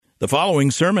The following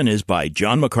sermon is by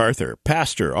John MacArthur,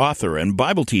 pastor, author, and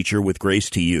Bible teacher with Grace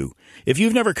to You. If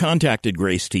you've never contacted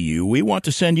Grace to You, we want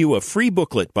to send you a free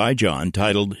booklet by John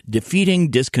titled Defeating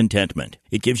Discontentment.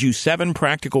 It gives you 7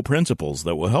 practical principles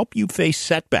that will help you face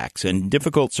setbacks and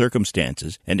difficult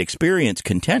circumstances and experience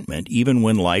contentment even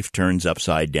when life turns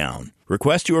upside down.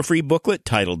 Request your free booklet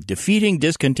titled Defeating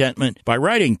Discontentment by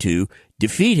writing to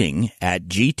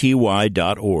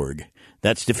defeating@gty.org.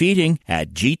 That's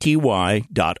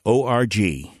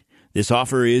defeating@gty.org. This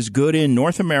offer is good in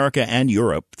North America and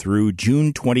Europe through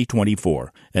June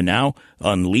 2024. And now,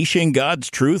 unleashing God's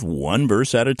truth one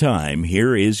verse at a time,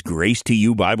 here is Grace to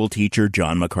You Bible teacher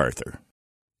John MacArthur.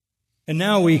 And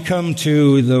now we come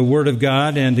to the Word of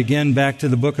God, and again back to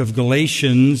the book of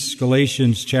Galatians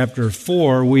chapter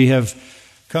 4. We have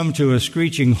come to a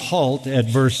screeching halt at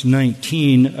verse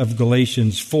 19 of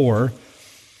Galatians 4.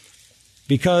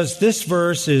 Because this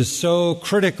verse is so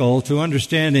critical to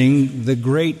understanding the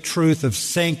great truth of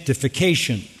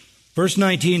sanctification. Verse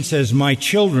 19 says, "My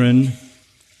children,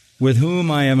 with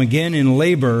whom I am again in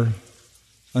labor,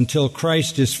 until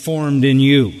Christ is formed in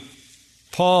you."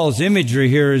 Paul's imagery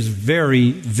here is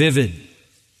very vivid.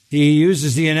 He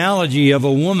uses the analogy of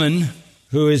a woman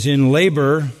who is in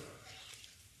labor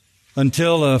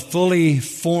until a fully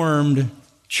formed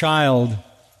child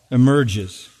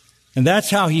emerges. And that's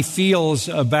how he feels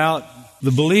about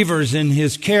the believers in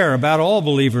his care, about all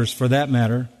believers for that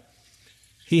matter.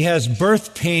 He has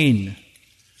birth pain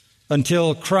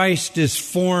until Christ is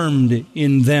formed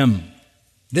in them.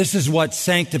 This is what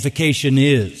sanctification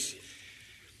is.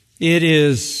 It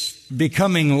is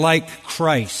becoming like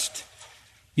Christ.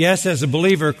 Yes, as a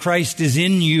believer, Christ is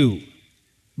in you,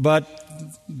 but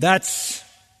that's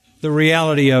the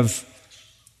reality of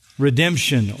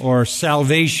redemption or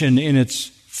salvation in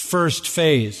its first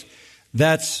phase.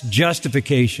 That's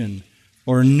justification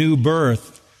or new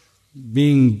birth,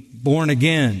 being born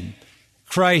again.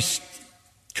 Christ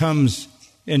comes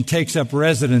and takes up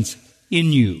residence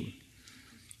in you,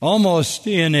 almost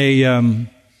in an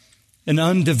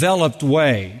undeveloped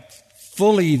way,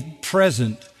 fully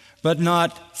present, but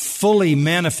not fully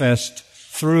manifest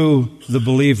through the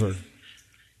believer.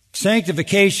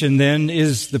 Sanctification, then,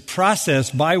 is the process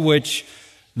by which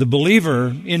the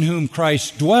believer in whom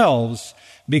Christ dwells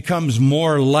becomes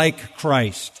more like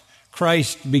Christ.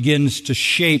 Christ begins to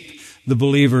shape the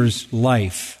believer's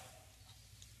life.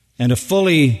 And a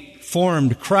fully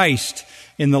formed Christ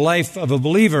in the life of a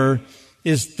believer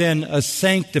is then a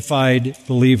sanctified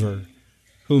believer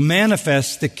who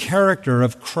manifests the character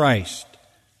of Christ,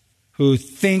 who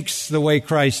thinks the way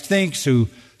Christ thinks, who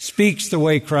speaks the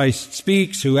way Christ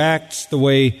speaks, who acts the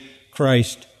way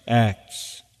Christ acts.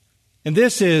 And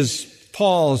this is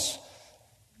Paul's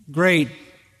great,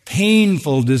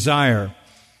 painful desire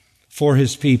for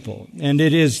his people. And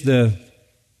it is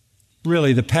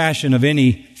really the passion of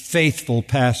any faithful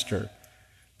pastor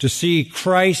to see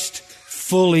Christ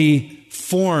fully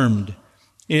formed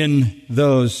in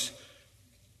those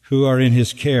who are in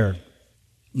his care.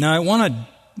 Now, I want to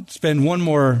spend one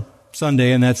more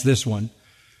Sunday, and that's this one,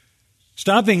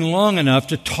 stopping long enough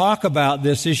to talk about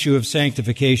this issue of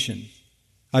sanctification.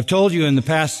 I've told you in the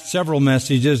past several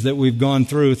messages that we've gone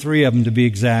through, 3 of them to be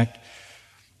exact,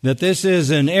 that this is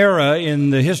an era in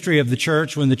the history of the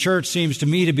church when the church seems to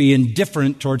me to be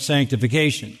indifferent toward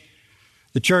sanctification.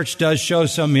 The church does show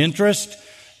some interest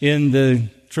in the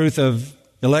truth of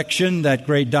election, that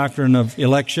great doctrine of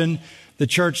election. The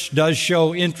church does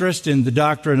show interest in the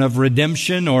doctrine of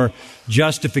redemption or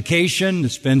justification.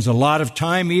 It spends a lot of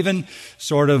time even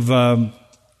sort of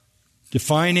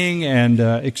defining and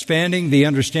expanding the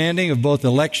understanding of both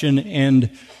election and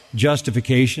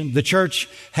justification. The church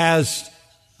has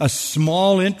a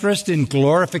small interest in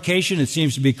glorification. It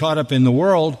seems to be caught up in the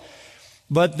world.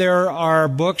 But there are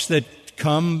books that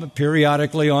come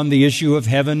periodically on the issue of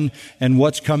heaven and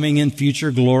what's coming in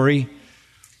future glory.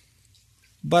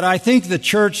 But I think the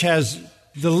church has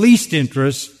the least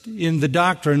interest in the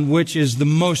doctrine which is the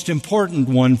most important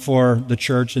one for the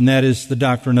church, and that is the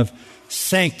doctrine of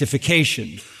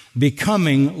sanctification,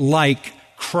 becoming like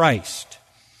Christ.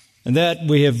 And that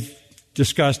we have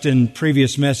discussed in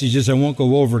previous messages. I won't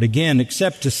go over it again,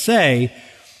 except to say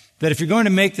that if you're going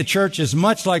to make the church as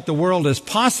much like the world as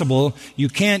possible, you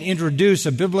can't introduce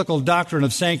a biblical doctrine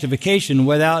of sanctification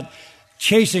without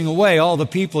chasing away all the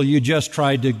people you just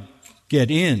tried to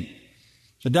get in.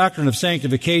 The doctrine of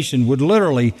sanctification would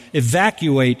literally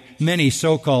evacuate many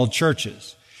so-called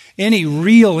churches. Any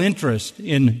real interest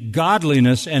in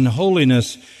godliness and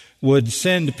holiness would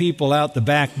send people out the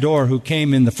back door who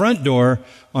came in the front door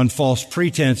on false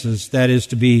pretenses, that is,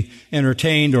 to be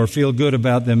entertained or feel good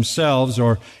about themselves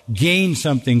or gain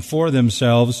something for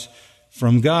themselves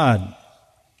from God.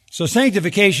 So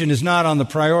sanctification is not on the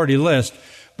priority list,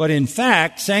 but in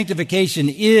fact, sanctification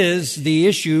is the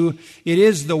issue. It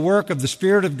is the work of the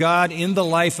Spirit of God in the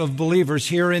life of believers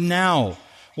here and now.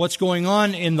 What's going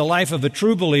on in the life of a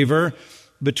true believer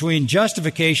between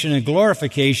justification and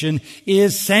glorification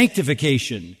is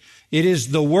sanctification. It is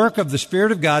the work of the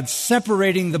Spirit of God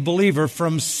separating the believer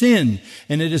from sin,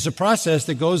 and it is a process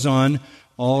that goes on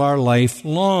all our life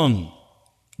long.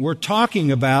 We're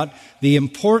talking about the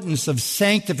importance of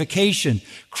sanctification.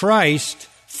 Christ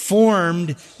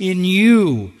formed in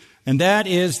you, and that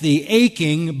is the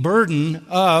aching burden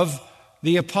of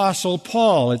the Apostle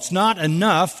Paul. It's not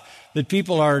enough that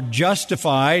people are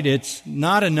justified. It's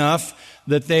not enough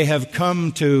that they have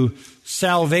come to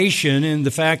salvation in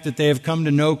the fact that they have come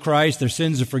to know Christ, their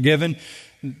sins are forgiven.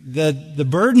 The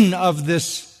burden of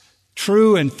this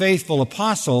true and faithful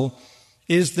apostle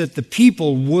is that the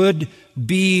people would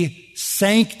be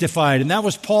sanctified. And that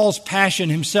was Paul's passion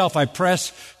himself. I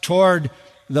press toward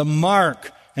the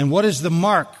mark. And what is the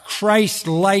mark?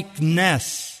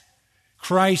 Christ-likeness.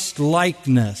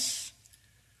 Christ-likeness.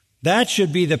 That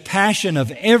should be the passion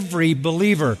of every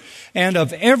believer and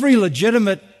of every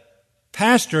legitimate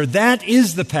pastor. That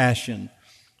is the passion.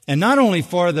 And not only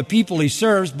for the people he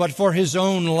serves, but for his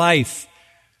own life.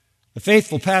 The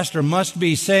faithful pastor must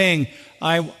be saying,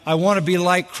 I want to be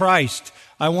like Christ.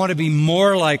 I want to be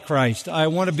more like Christ. I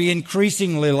want to be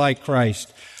increasingly like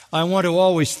Christ. I want to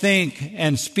always think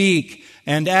and speak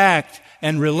and act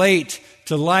and relate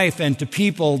to life and to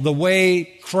people the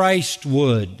way Christ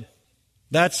would.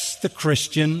 That's the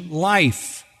Christian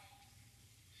life.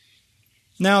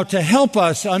 Now, to help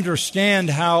us understand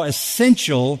how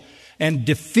essential and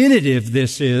definitive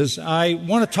this is, I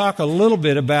want to talk a little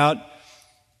bit about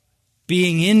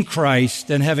being in Christ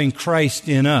and having Christ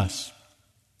in us.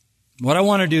 What I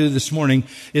want to do this morning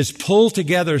is pull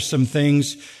together some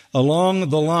things along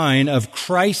the line of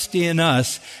Christ in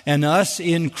us and us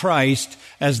in Christ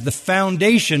as the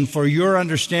foundation for your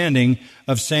understanding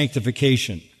of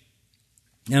sanctification.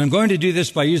 And I'm going to do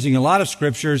this by using a lot of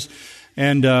scriptures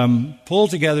and pull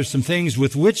together some things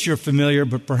with which you're familiar,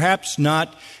 but perhaps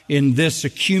not in this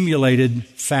accumulated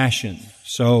fashion.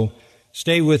 So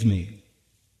stay with me.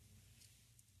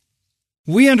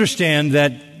 We understand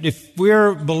that if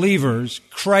we're believers,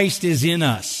 Christ is in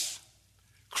us.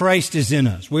 Christ is in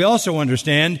us. We also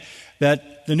understand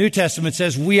that the New Testament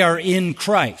says we are in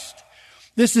Christ.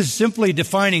 This is simply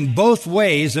defining both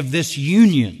ways of this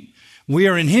union. We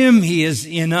are in Him, He is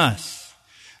in us.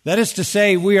 That is to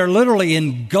say, we are literally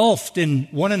engulfed in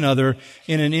one another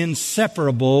in an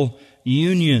inseparable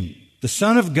union. The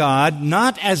Son of God,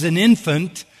 not as an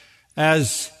infant,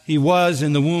 as He was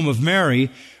in the womb of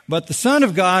Mary, but the Son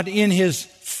of God in His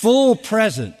full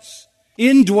presence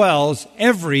indwells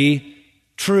every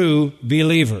true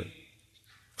believer.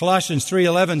 Colossians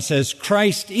 3:11 says,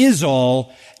 Christ is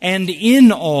all and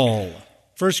in all.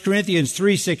 1 Corinthians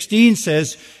 3:16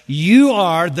 says, you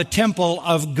are the temple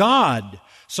of God.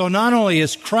 So not only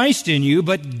is Christ in you,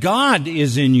 but God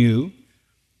is in you.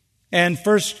 And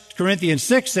 1 Corinthians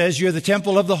 6 says, you're the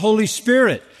temple of the Holy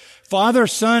Spirit. Father,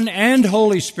 Son, and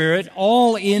Holy Spirit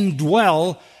all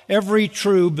indwell every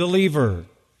true believer.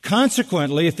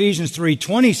 Consequently, Ephesians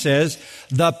 3:20 says,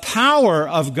 the power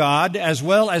of God as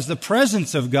well as the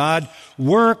presence of God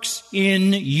works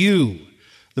in you.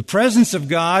 The presence of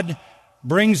God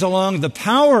brings along the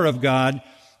power of God,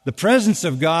 the presence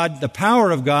of God, the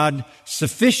power of God,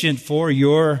 sufficient for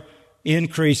your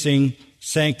increasing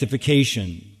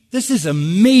sanctification. This is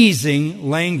amazing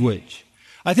language.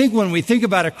 I think when we think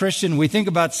about a Christian, we think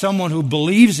about someone who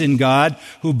believes in God,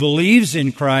 who believes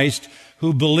in Christ,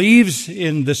 who believes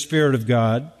in the Spirit of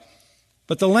God.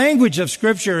 But the language of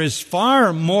Scripture is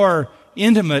far more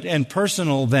intimate and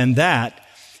personal than that.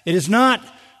 It is not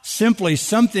simply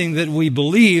something that we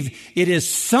believe. It is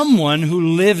someone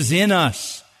who lives in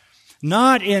us,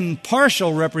 not in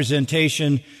partial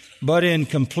representation, but in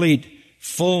complete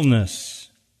fullness.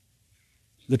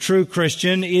 The true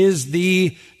Christian is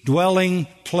the dwelling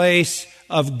place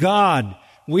of God.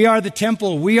 We are the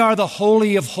temple. We are the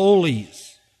Holy of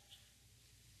Holies.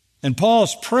 And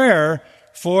Paul's prayer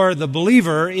for the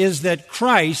believer is that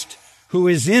Christ, who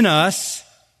is in us,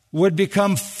 would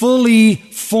become fully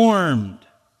formed,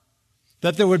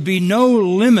 that there would be no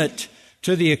limit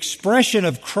to the expression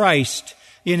of Christ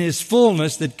in His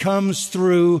fullness that comes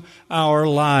through our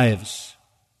lives.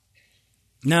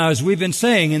 Now, as we've been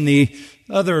saying in the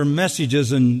other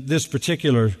messages in this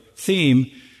particular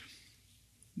theme,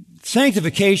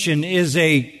 Sanctification is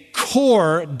a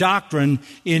core doctrine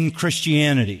in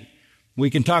Christianity. We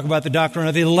can talk about the doctrine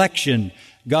of election.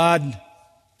 God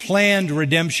planned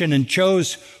redemption and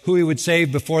chose who He would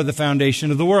save before the foundation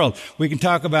of the world. We can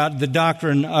talk about the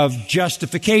doctrine of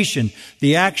justification,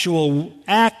 the actual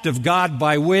act of God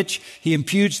by which He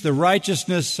imputes the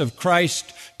righteousness of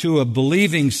Christ to a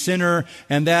believing sinner,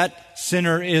 and that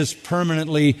sinner is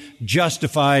permanently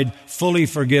justified, fully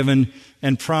forgiven,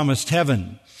 and promised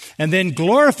heaven. And then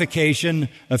glorification,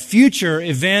 a future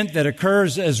event that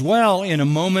occurs as well in a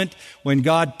moment when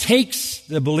God takes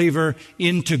the believer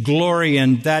into glory,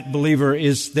 and that believer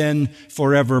is then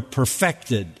forever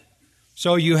perfected.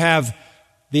 So you have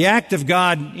the act of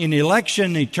God in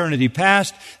election, eternity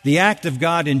past, the act of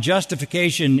God in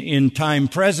justification in time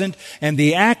present, and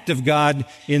the act of God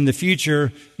in the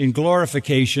future in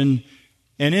glorification.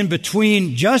 And in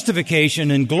between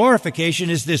justification and glorification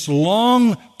is this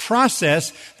long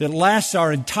process that lasts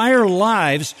our entire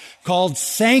lives called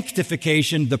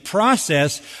sanctification, the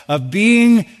process of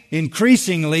being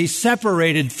increasingly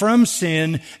separated from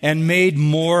sin and made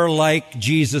more like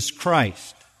Jesus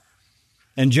Christ.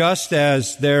 And just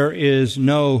as there is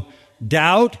no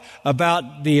doubt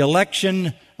about the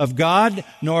election of God,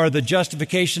 nor the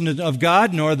justification of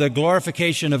God, nor the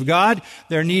glorification of God,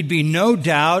 there need be no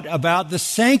doubt about the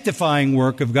sanctifying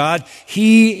work of God.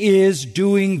 He is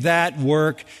doing that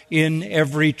work in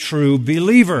every true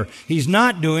believer. He's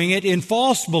not doing it in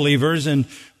false believers, and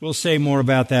we'll say more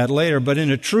about that later. But in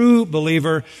a true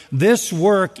believer, this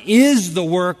work is the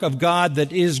work of God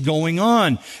that is going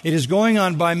on. It is going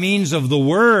on by means of the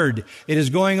Word. It is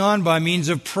going on by means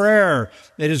of prayer.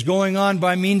 It is going on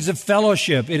by means of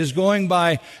fellowship. It is going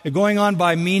on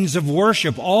by means of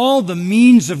worship. All the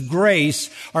means of grace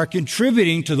are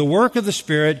contributing to the work of the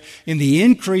Spirit in the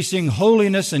increasing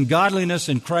holiness and godliness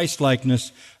and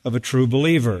Christ-likeness of a true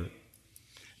believer.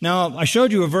 Now, I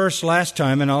showed you a verse last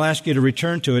time, and I'll ask you to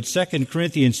return to it, 2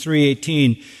 Corinthians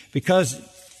 3:18, because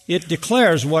it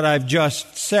declares what I've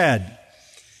just said.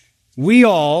 We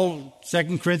all,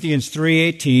 2 Corinthians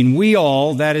 3:18, we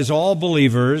all, that is all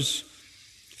believers,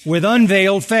 with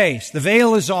unveiled face. The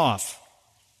veil is off.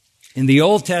 In the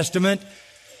Old Testament,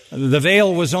 the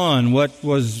veil was on. What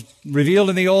was revealed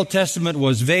in the Old Testament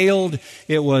was veiled.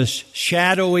 It was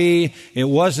shadowy. It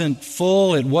wasn't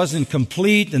full. It wasn't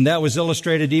complete. And that was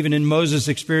illustrated even in Moses'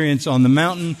 experience on the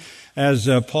mountain, as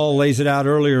Paul lays it out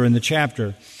earlier in the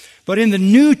chapter. But in the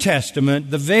New Testament,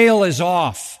 the veil is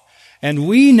off. And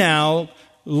we now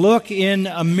look in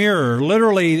a mirror.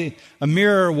 Literally, a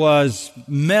mirror was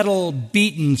metal,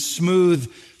 beaten,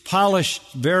 smooth, polished,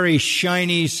 very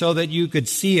shiny, so that you could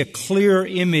see a clear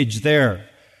image there.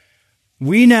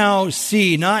 We now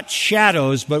see not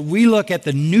shadows, but we look at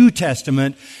the New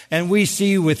Testament and we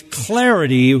see with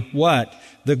clarity what?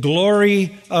 The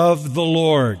glory of the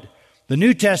Lord. The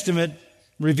New Testament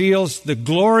reveals the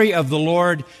glory of the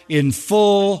Lord in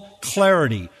full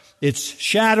clarity. It's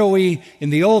shadowy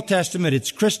in the Old Testament.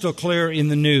 It's crystal clear in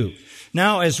the New.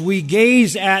 Now, as we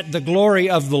gaze at the glory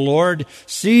of the Lord,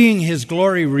 seeing His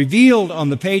glory revealed on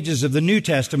the pages of the New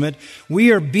Testament,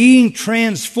 we are being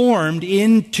transformed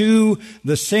into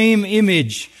the same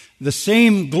image, the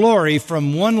same glory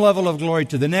from one level of glory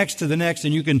to the next,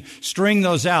 and you can string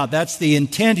those out. That's the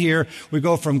intent here. We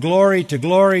go from glory to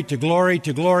glory to glory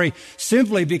to glory,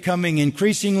 simply becoming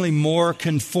increasingly more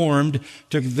conformed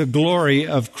to the glory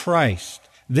of Christ.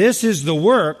 This is the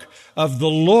work of the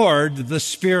Lord, the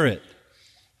Spirit.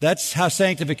 That's how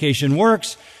sanctification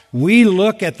works. We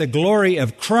look at the glory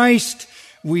of Christ.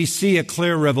 We see a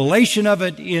clear revelation of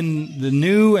it in the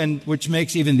new, and which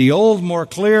makes even the old more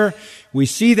clear. We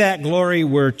see that glory.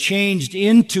 We're changed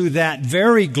into that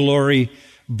very glory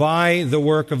by the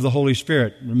work of the Holy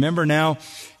Spirit. Remember now,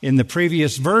 in the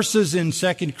previous verses in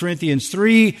 2 Corinthians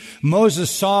 3, Moses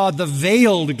saw the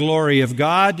veiled glory of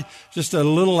God, just a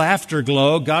little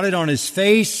afterglow, got it on his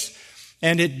face,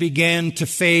 and it began to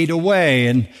fade away.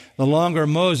 And the longer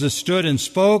Moses stood and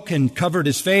spoke and covered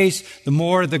his face, the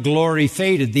more the glory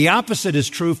faded. The opposite is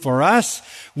true for us.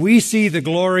 We see the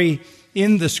glory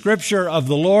in the Scripture of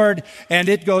the Lord, and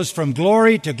it goes from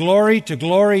glory to glory to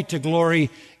glory to glory,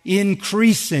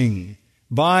 increasing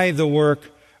by the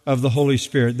work of the Holy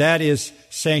Spirit. That is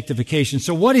sanctification.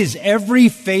 So what is every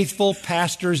faithful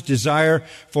pastor's desire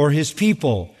for his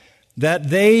people?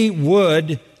 That they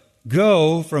would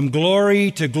go from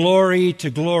glory to glory to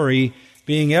glory,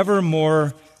 being ever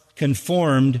more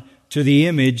conformed to the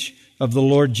image of the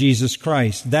Lord Jesus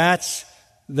Christ. That's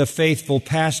the faithful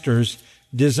pastor's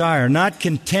desire. Not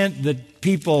content that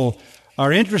people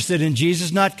are interested in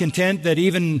Jesus, not content that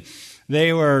even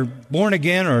they were born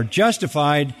again or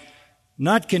justified.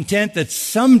 not content that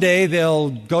someday they'll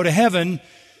go to heaven,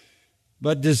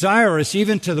 but desirous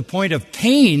even to the point of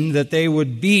pain that they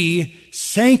would be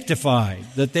sanctified,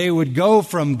 that they would go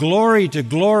from glory to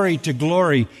glory to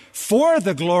glory for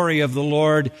the glory of the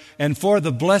Lord and for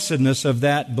the blessedness of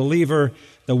that believer,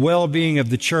 the well-being of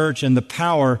the church, and the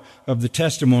power of the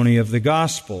testimony of the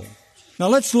gospel. Now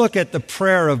let's look at the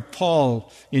prayer of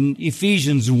Paul in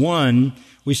Ephesians 1.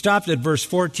 We stopped at verse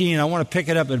 14. I want to pick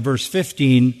it up at verse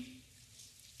 15.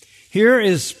 Here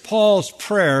is Paul's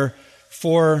prayer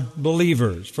for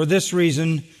believers. For this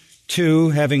reason,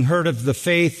 too, having heard of the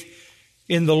faith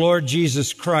in the Lord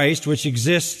Jesus Christ, which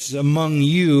exists among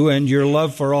you, and your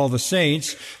love for all the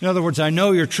saints. In other words, I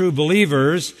know you're true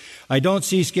believers. I don't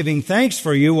cease giving thanks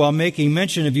for you while making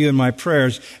mention of you in my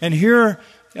prayers. And here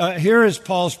is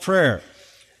Paul's prayer,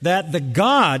 that the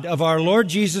God of our Lord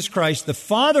Jesus Christ, the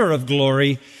Father of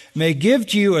glory, may give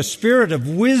to you a spirit of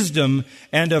wisdom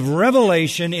and of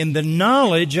revelation in the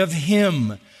knowledge of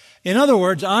Him. In other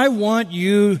words, I want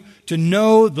you to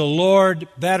know the Lord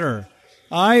better.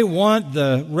 I want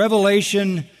the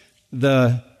revelation,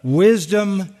 the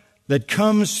wisdom that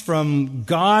comes from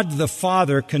God the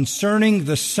Father concerning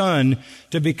the Son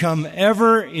to become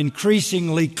ever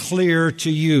increasingly clear to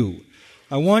you.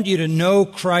 I want you to know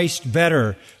Christ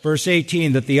better. Verse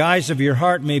 18, that the eyes of your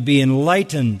heart may be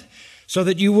enlightened, so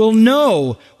that you will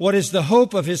know what is the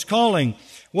hope of His calling,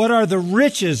 what are the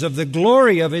riches of the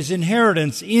glory of His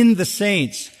inheritance in the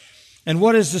saints, and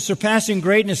what is the surpassing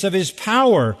greatness of His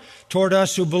power toward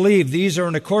us who believe. These are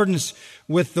in accordance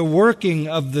with the working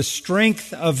of the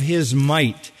strength of His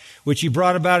might, which He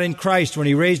brought about in Christ when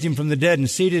He raised Him from the dead and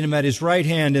seated Him at His right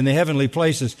hand in the heavenly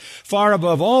places, far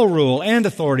above all rule and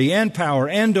authority and power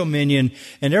and dominion,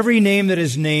 and every name that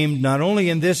is named, not only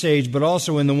in this age, but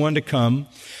also in the one to come.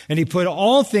 And He put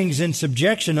all things in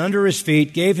subjection under His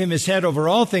feet, gave Him His head over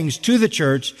all things to the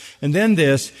church, and then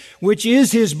this, which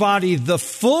is His body, the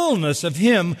fullness of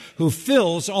Him who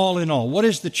fills all in all. What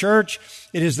is the church?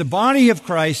 It is the body of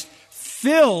Christ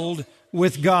filled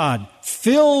with God,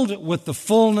 filled with the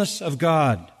fullness of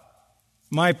God.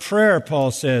 My prayer,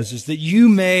 Paul says, is that you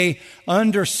may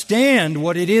understand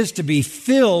what it is to be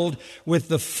filled with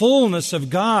the fullness of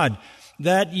God,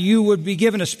 that you would be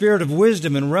given a spirit of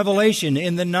wisdom and revelation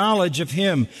in the knowledge of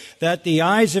Him, that the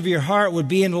eyes of your heart would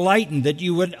be enlightened, that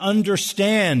you would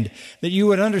understand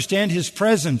His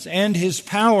presence and His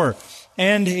power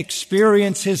and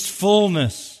experience His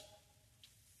fullness.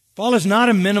 Paul is not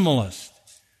a minimalist.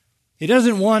 He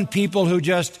doesn't want people who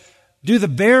just do the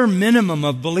bare minimum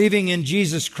of believing in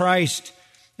Jesus Christ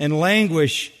and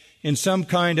languish in some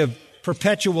kind of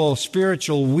perpetual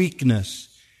spiritual weakness.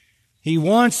 He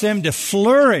wants them to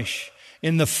flourish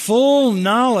in the full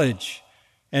knowledge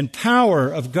and power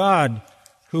of God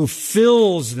who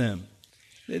fills them.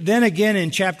 Then again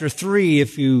in chapter 3,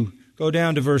 if you go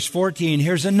down to verse 14,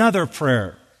 here's another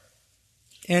prayer.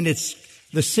 And it's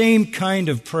the same kind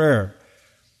of prayer.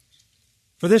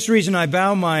 For this reason I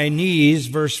bow my knees,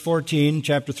 verse 14,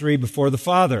 chapter 3, before the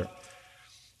Father,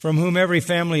 from whom every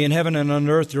family in heaven and on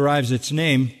earth derives its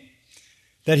name,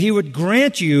 that He would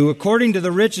grant you, according to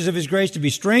the riches of His grace, to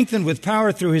be strengthened with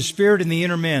power through His Spirit in the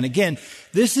inner man. Again,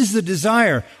 this is the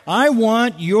desire. I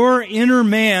want your inner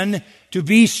man to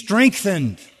be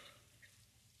strengthened.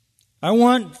 I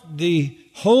want the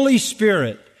Holy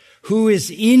Spirit, who is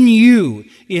in you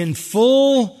in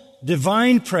full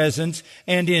divine presence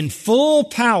and in full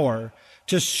power,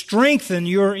 to strengthen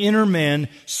your inner man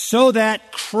so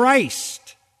that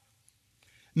Christ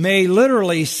may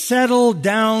literally settle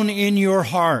down in your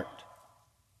heart.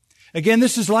 Again,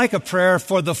 this is like a prayer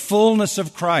for the fullness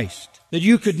of Christ, that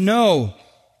you could know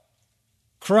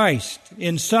Christ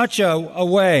in such a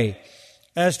way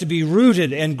as to be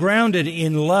rooted and grounded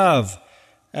in love,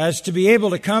 as to be able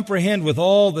to comprehend with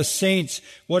all the saints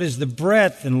what is the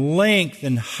breadth and length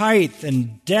and height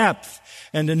and depth,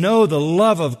 and to know the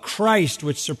love of Christ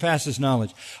which surpasses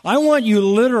knowledge. I want you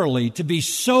literally to be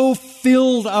so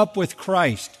filled up with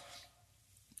Christ,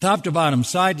 top to bottom,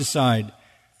 side to side,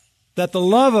 that the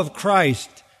love of Christ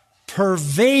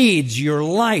pervades your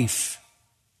life,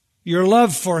 your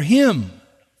love for Him.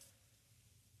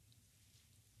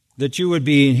 That you would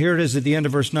be, and here it is at the end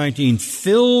of verse 19,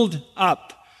 filled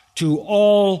up to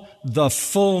all the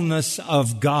fullness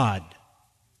of God.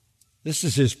 This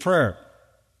is his prayer.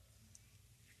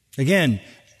 Again,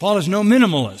 Paul is no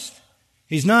minimalist.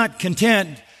 He's not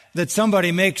content that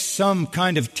somebody makes some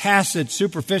kind of tacit,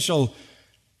 superficial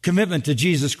commitment to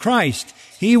Jesus Christ.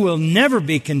 He will never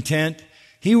be content.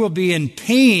 He will be in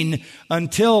pain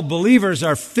until believers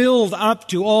are filled up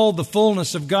to all the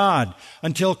fullness of God,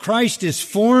 until Christ is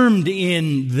formed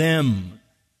in them.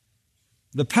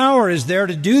 The power is there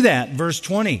to do that. Verse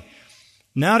 20.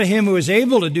 Now to him who is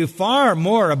able to do far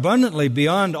more abundantly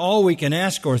beyond all we can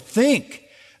ask or think,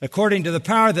 according to the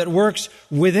power that works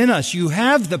within us. You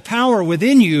have the power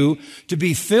within you to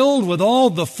be filled with all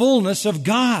the fullness of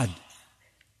God,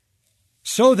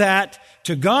 so that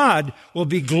to God will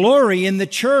be glory in the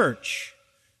church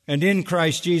and in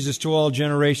Christ Jesus to all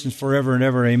generations forever and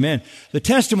ever. Amen. The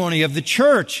testimony of the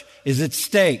church is at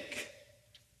stake.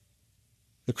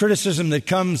 The criticism that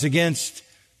comes against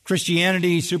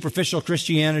Christianity, superficial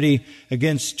Christianity,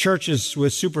 against churches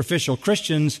with superficial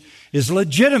Christians is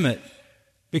legitimate,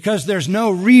 because there's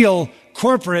no real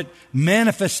corporate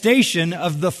manifestation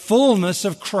of the fullness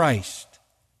of Christ.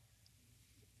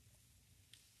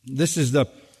 This is the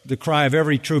cry of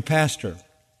every true pastor.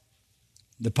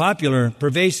 The popular,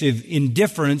 pervasive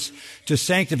indifference to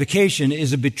sanctification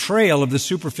is a betrayal of the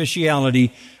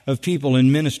superficiality of people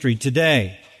in ministry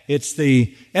today. It's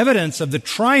the evidence of the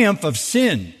triumph of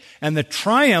sin and the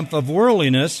triumph of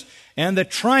worldliness and the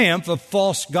triumph of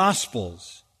false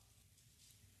gospels.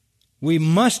 We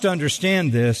must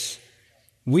understand this.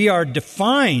 We are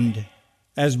defined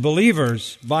as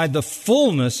believers by the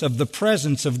fullness of the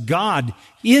presence of God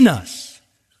in us.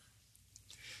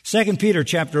 2 Peter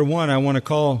chapter 1, I want to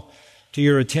call to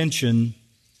your attention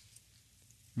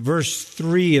verse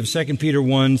 3 of 2 Peter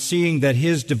 1, seeing that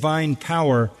His divine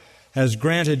power has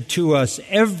granted to us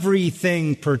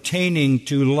everything pertaining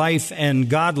to life and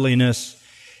godliness,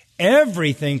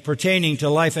 everything pertaining to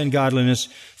life and godliness,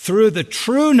 through the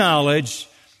true knowledge,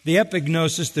 the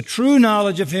epignosis, the true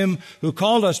knowledge of Him who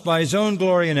called us by His own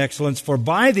glory and excellence. For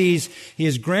by these He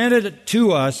has granted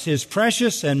to us His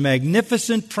precious and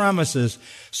magnificent promises,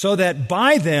 so that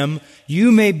by them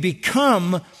you may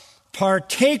become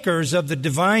partakers of the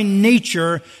divine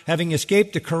nature, having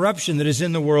escaped the corruption that is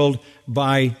in the world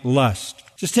by lust.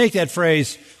 Just take that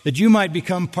phrase, that you might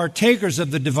become partakers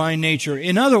of the divine nature.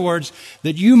 In other words,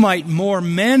 that you might more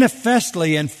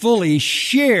manifestly and fully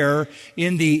share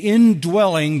in the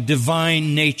indwelling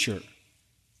divine nature.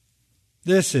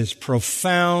 This is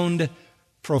profound,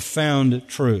 profound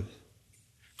truth.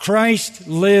 Christ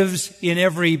lives in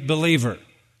every believer.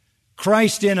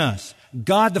 Christ in us.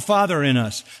 God the Father in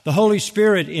us. The Holy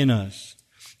Spirit in us.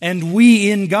 And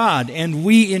we in God, and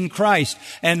we in Christ,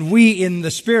 and we in the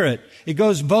Spirit. It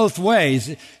goes both ways.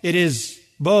 It is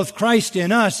both Christ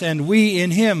in us and we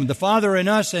in Him, the Father in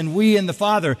us and we in the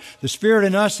Father, the Spirit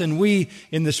in us and we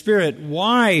in the Spirit.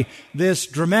 Why this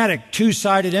dramatic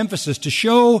two-sided emphasis? To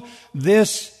show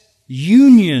this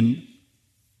union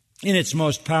in its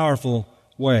most powerful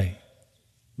way.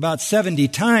 About 70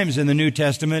 times in the New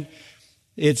Testament,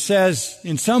 it says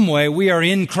in some way, we are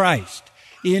in Christ,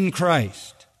 in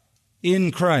Christ,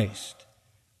 in Christ.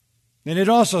 And it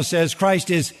also says Christ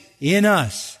is in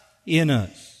us, in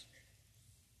us.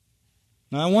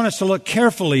 Now I want us to look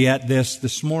carefully at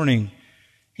this morning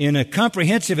in a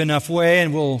comprehensive enough way,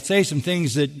 and we'll say some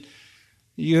things that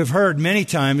you have heard many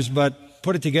times, but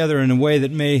put it together in a way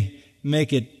that may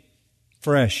make it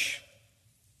fresh.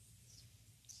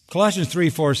 Colossians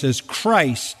 3:4 says,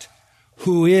 Christ,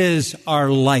 who is our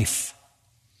life.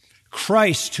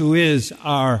 Christ, who is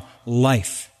our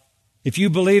life. If you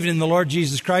believed in the Lord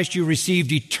Jesus Christ, you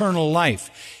received eternal life.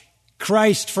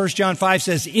 Christ, 1 John 5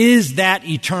 says, is that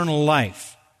eternal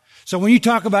life. So when you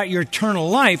talk about your eternal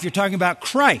life, you're talking about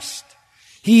Christ.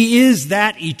 He is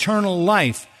that eternal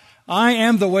life. I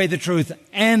am the way, the truth,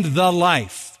 and the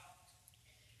life.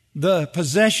 The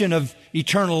possession of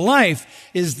eternal life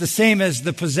is the same as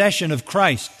the possession of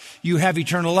Christ. You have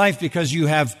eternal life because you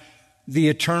have the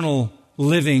eternal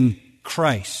living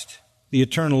Christ, the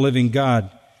eternal living God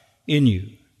in you.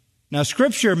 Now,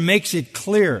 Scripture makes it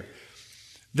clear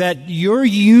that your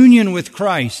union with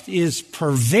Christ is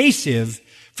pervasive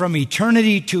from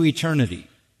eternity to eternity.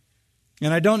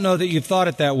 And I don't know that you've thought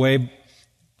of it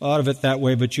that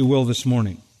way, but you will this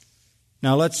morning.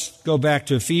 Now, let's go back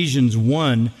to Ephesians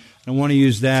 1. I want to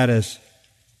use that as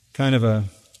kind of a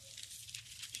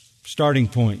starting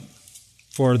point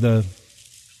for the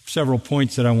several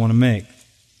points that I want to make.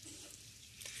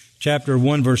 Chapter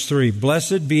 1, verse 3.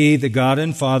 Blessed be the God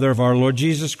and Father of our Lord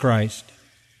Jesus Christ,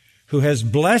 who has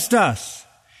blessed us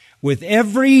with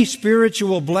every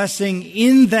spiritual blessing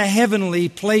in the heavenly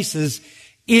places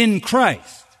in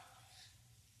Christ.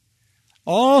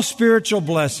 All spiritual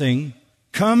blessing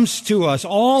comes to us,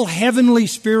 all heavenly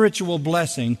spiritual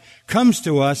blessing comes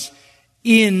to us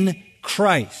in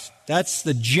Christ. That's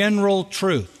the general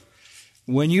truth.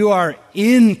 When you are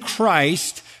in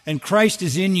Christ and Christ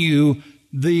is in you,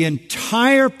 the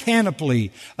entire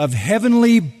panoply of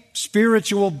heavenly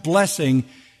spiritual blessing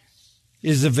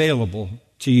is available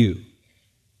to you.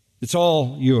 It's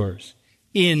all yours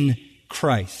in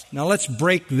Christ. Now let's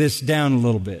break this down a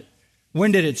little bit.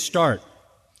 When did it start?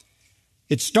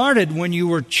 It started when you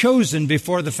were chosen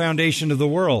before the foundation of the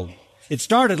world. It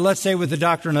started, let's say, with the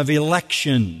doctrine of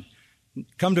election.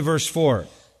 Come to verse 4.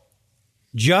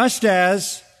 Just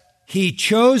as He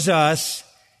chose us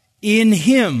in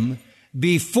Him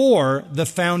before the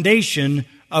foundation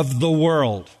of the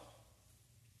world.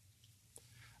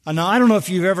 Now, I don't know if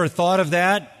you've ever thought of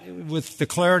that with the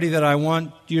clarity that I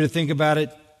want you to think about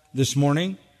it this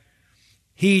morning.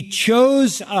 He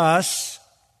chose us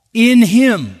in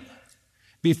Him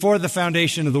before the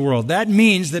foundation of the world. That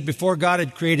means that before God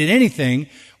had created anything,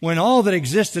 when all that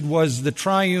existed was the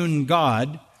triune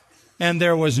God, and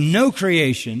there was no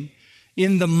creation,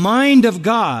 in the mind of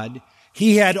God,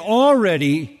 He had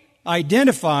already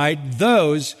identified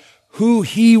those who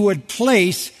He would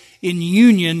place in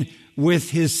union with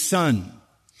His Son.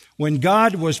 When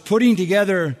God was putting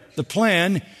together the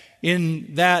plan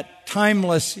in that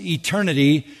timeless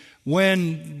eternity,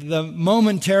 when the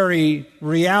momentary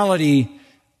reality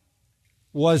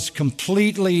was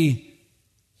completely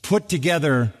put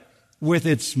together with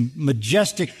its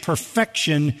majestic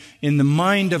perfection in the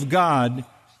mind of God,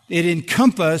 it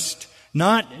encompassed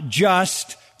not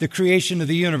just the creation of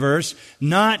the universe,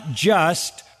 not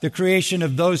just the creation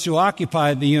of those who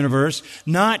occupy the universe,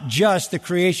 not just the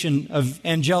creation of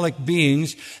angelic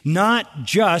beings, not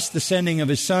just the sending of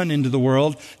His Son into the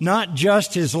world, not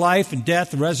just His life and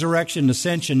death, resurrection,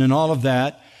 ascension, and all of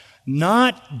that,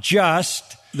 not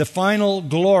just the final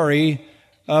glory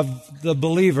of the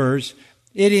believers.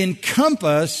 It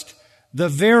encompassed the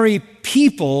very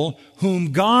people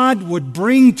whom God would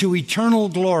bring to eternal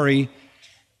glory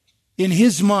in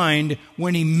His mind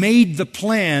when He made the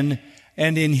plan,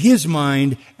 and in His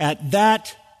mind, at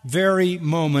that very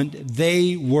moment,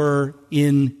 they were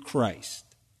in Christ.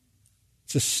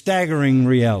 It's a staggering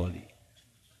reality.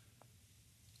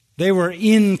 They were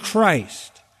in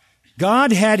Christ.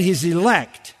 God had His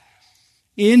elect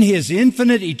in His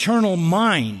infinite eternal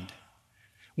mind.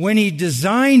 When He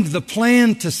designed the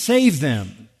plan to save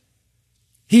them,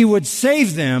 He would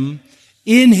save them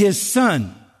in His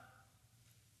Son.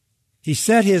 He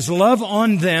set His love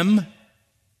on them.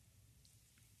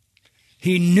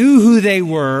 He knew who they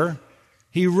were.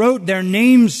 He wrote their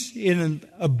names in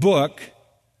a book.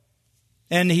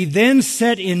 And He then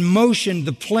set in motion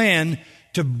the plan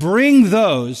to bring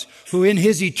those who in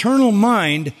His eternal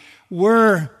mind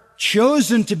were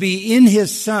chosen to be in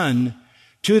His Son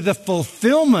to the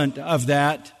fulfillment of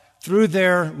that through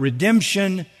their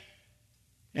redemption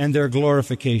and their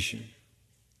glorification.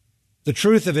 The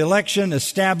truth of election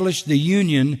established the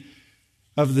union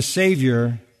of the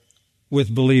Savior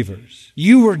with believers.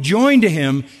 You were joined to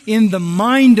Him in the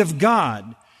mind of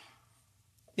God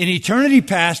in eternity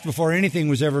past before anything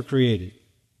was ever created.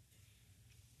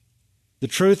 The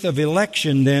truth of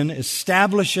election then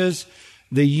establishes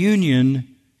the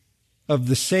union of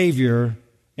the Savior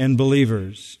and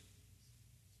believers.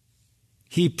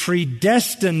 He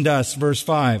predestined us, verse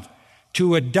 5,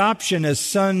 to adoption as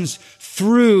sons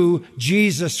through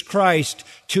Jesus Christ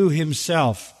to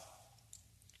Himself.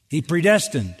 He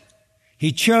predestined.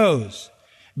 He chose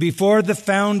before the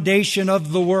foundation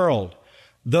of the world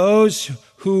those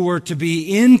who were to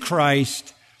be in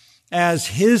Christ as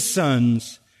His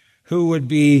sons, who would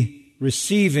be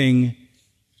receiving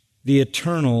the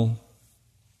eternal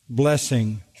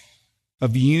blessing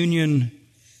of union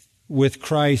with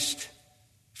Christ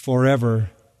forever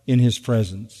in His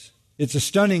presence. It's a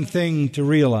stunning thing to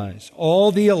realize.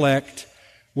 All the elect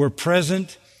were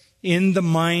present in the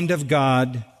mind of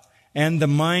God and the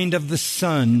mind of the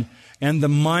Son and the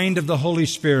mind of the Holy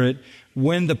Spirit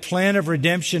when the plan of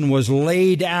redemption was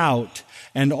laid out,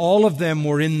 and all of them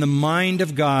were in the mind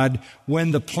of God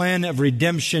when the plan of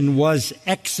redemption was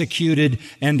executed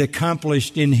and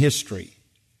accomplished in history.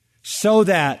 So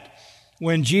that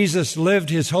when Jesus lived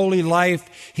His holy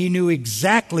life, He knew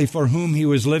exactly for whom He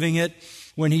was living it.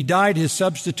 When He died His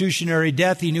substitutionary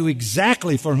death, He knew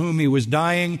exactly for whom He was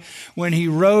dying. When He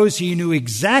rose, He knew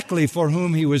exactly for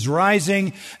whom He was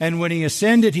rising. And when He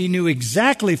ascended, He knew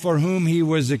exactly for whom He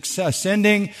was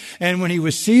ascending. And when He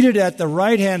was seated at the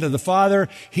right hand of the Father,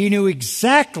 He knew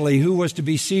exactly who was to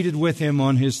be seated with Him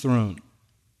on His throne.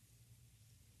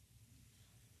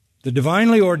 The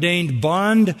divinely ordained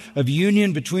bond of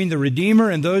union between the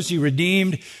Redeemer and those He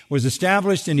redeemed was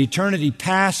established in eternity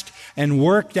past and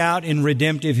worked out in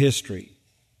redemptive history.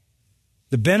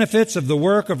 The benefits of the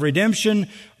work of redemption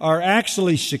are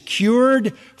actually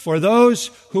secured for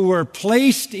those who were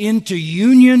placed into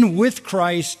union with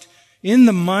Christ in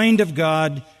the mind of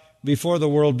God before the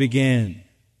world began.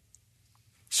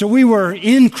 So we were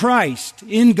in Christ,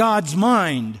 in God's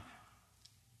mind,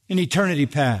 in eternity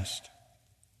past.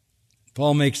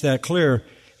 Paul makes that clear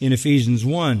in Ephesians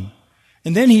 1.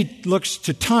 And then he looks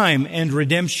to time and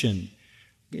redemption.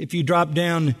 If you drop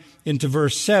down into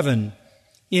verse 7,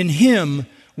 in Him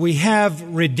we have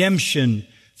redemption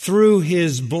through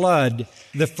His blood,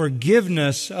 the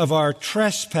forgiveness of our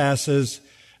trespasses,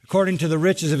 according to the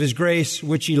riches of His grace,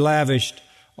 which He lavished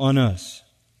on us.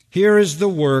 Here is the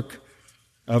work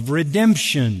of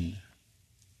redemption.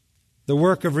 The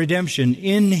work of redemption.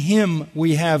 In Him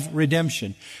we have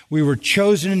redemption. We were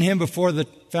chosen in Him before the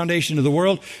foundation of the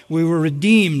world. We were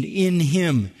redeemed in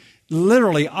Him.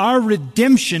 Literally, our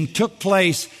redemption took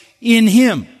place in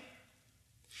Him.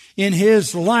 In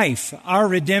His life, our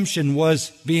redemption was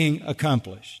being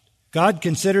accomplished. God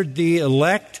considered the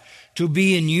elect to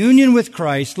be in union with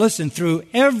Christ, listen, through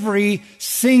every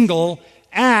single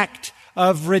act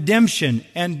of redemption.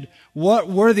 And what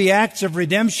were the acts of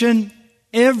redemption?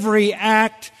 Every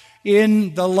act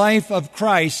in the life of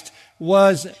Christ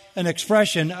was an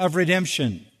expression of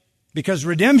redemption. Because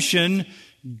redemption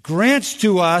grants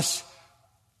to us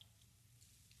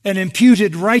an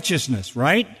imputed righteousness,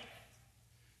 right?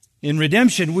 In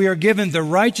redemption, we are given the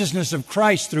righteousness of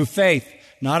Christ through faith,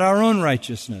 not our own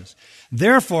righteousness.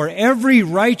 Therefore, every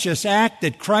righteous act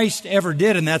that Christ ever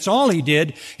did, and that's all He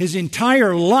did, His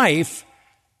entire life,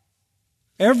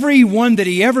 every one that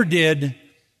He ever did,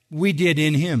 we did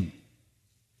in Him.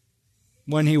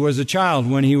 When He was a child,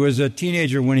 when He was a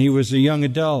teenager, when He was a young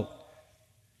adult,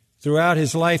 throughout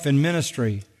His life and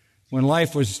ministry, when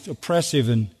life was oppressive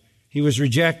and He was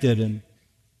rejected, and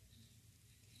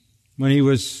when He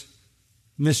was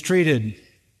mistreated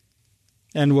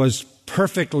and was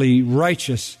perfectly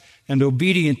righteous and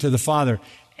obedient to the Father.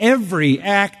 Every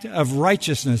act of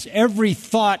righteousness, every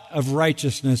thought of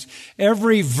righteousness,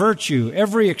 every virtue,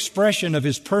 every expression of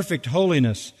His perfect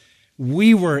holiness,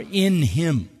 we were in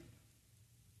Him.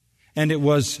 And it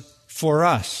was for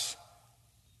us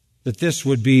that this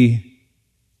would be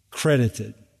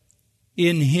credited.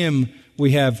 In Him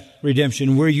we have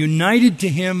redemption. We're united to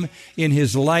Him in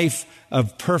His life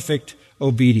of perfect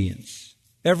obedience.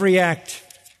 Every act,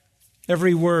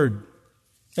 every word,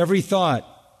 every thought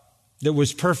that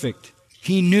was perfect,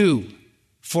 He knew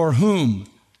for whom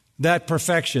that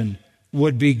perfection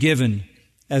would be given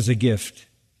as a gift.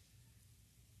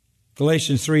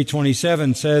 Galatians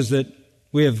 3:27 says that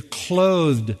we have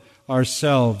clothed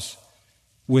ourselves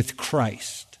with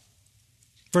Christ.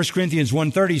 1 Corinthians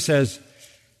 1:30 says,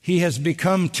 He has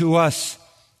become to us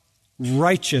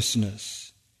righteousness.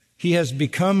 He has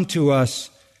become to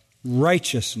us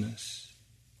righteousness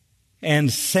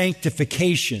and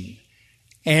sanctification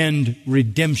and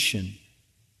redemption.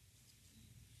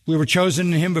 We were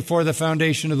chosen in Him before the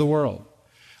foundation of the world.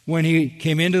 When He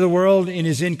came into the world in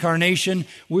His incarnation,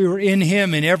 we were in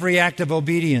Him in every act of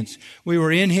obedience. We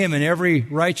were in Him in every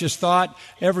righteous thought,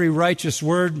 every righteous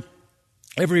word,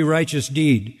 every righteous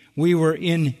deed. We were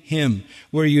in Him.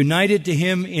 We're united to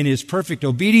Him in His perfect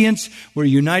obedience. We're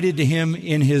united to Him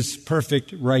in His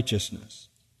perfect righteousness.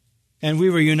 And we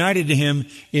were united to Him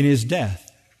in His death.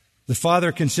 The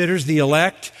Father considers the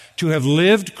elect to have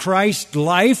lived Christ's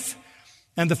life,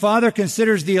 and the Father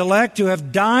considers the elect to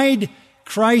have died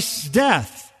Christ's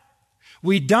death.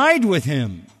 We died with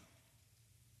Him.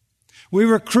 We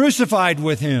were crucified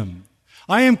with Him.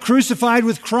 I am crucified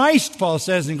with Christ, Paul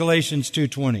says in Galatians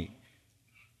 2:20.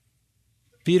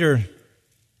 Peter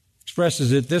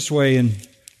expresses it this way in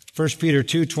 1 Peter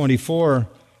 2:24.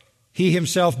 He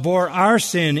Himself bore our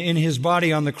sin in His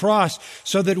body on the cross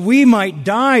so that we might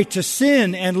die to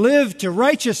sin and live to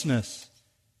righteousness.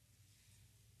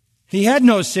 He had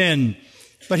no sin,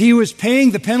 but He was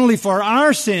paying the penalty for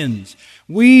our sins.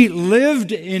 We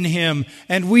lived in Him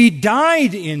and we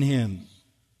died in Him.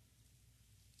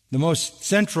 The most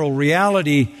central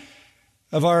reality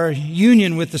of our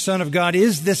union with the Son of God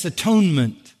is this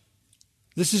atonement.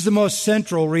 This is the most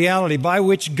central reality by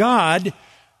which God,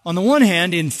 on the one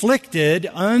hand, inflicted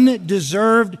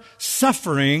undeserved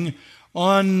suffering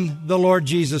on the Lord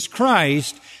Jesus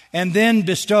Christ and then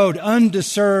bestowed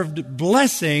undeserved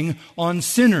blessing on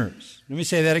sinners. Let me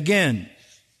say that again.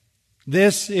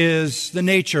 This is the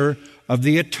nature of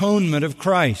the atonement of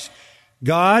Christ.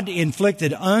 God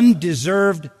inflicted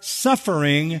undeserved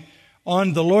suffering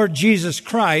on the Lord Jesus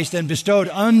Christ and bestowed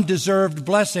undeserved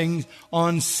blessings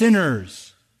on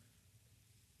sinners.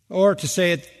 Or to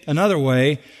say it another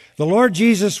way, the Lord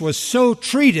Jesus was so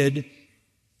treated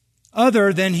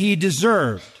other than He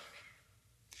deserved,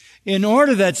 in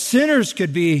order that sinners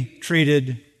could be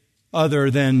treated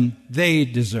other than they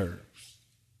deserve.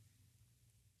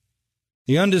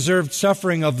 The undeserved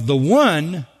suffering of the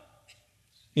one,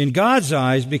 in God's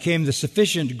eyes, became the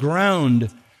sufficient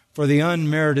ground for the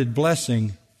unmerited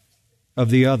blessing of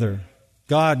the other.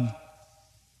 God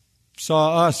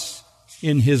saw us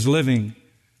in His living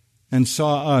and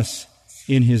saw us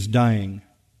in His dying.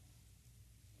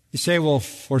 You say, well,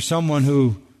 for someone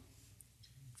who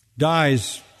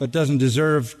dies but doesn't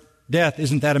deserve death,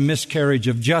 isn't that a miscarriage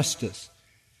of justice?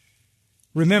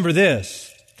 Remember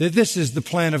this, that this is the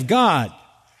plan of God.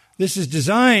 This is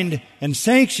designed and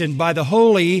sanctioned by the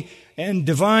holy and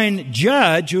divine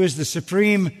judge who is the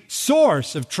supreme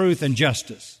source of truth and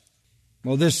justice.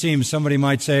 Well, this seems, somebody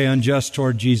might say, unjust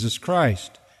toward Jesus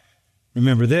Christ.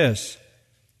 Remember this,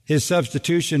 His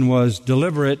substitution was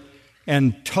deliberate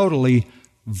and totally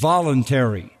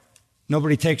voluntary.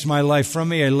 Nobody takes my life from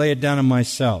me, I lay it down on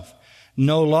myself.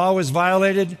 No law was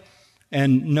violated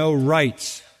and no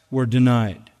rights were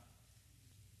denied.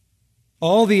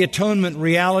 All the atonement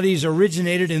realities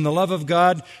originated in the love of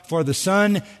God for the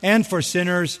Son and for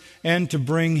sinners and to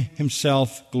bring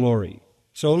Himself glory.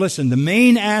 So listen, the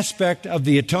main aspect of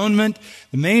the atonement,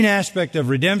 the main aspect of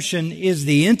redemption is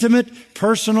the intimate,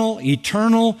 personal,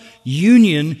 eternal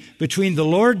union between the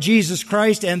Lord Jesus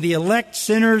Christ and the elect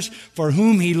sinners for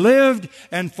whom He lived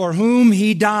and for whom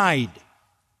He died.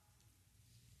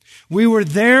 We were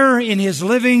there in His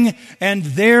living and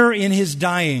there in His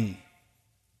dying.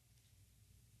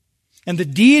 And the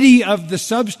deity of the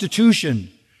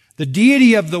substitution, the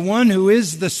deity of the one who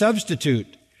is the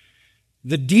substitute,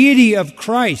 the deity of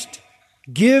Christ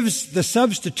gives the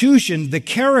substitution the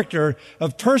character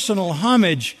of personal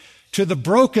homage to the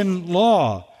broken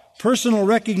law, personal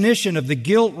recognition of the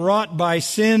guilt wrought by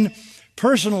sin,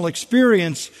 personal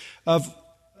experience of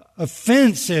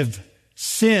offensive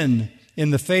sin in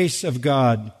the face of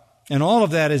God. And all of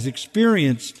that is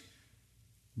experienced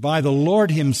by the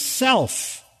Lord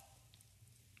Himself,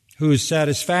 whose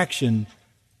satisfaction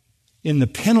in the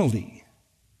penalty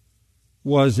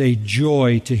was a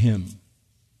joy to Him.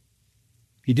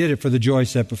 He did it for the joy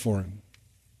set before Him.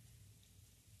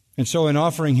 And so in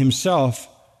offering Himself,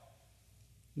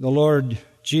 the Lord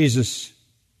Jesus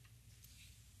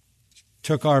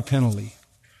took our penalty.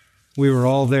 We were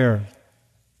all there.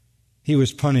 He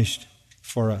was punished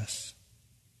for us.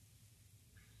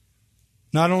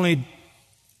 Not only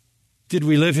did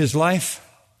we live His life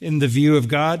in the view of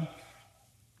God,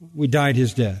 we died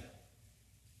His death.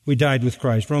 We died with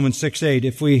Christ. Romans 6:8,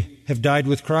 if we have died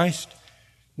with Christ,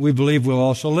 we believe we'll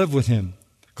also live with Him.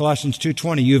 Colossians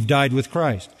 2:20, you've died with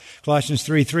Christ. Colossians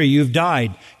 3:3, you've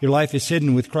died. Your life is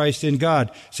hidden with Christ in God.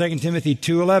 2 Timothy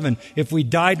 2:11, if we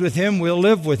died with Him, we'll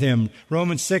live with Him.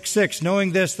 Romans 6:6,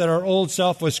 knowing this, that our old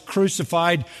self was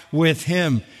crucified with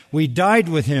Him. We died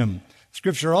with Him.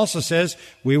 Scripture also says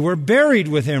we were buried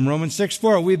with Him. Romans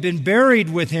 6:4, we've been buried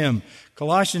with Him.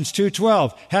 Colossians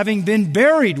 2:12, having been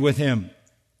buried with Him.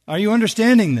 Are you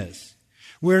understanding this?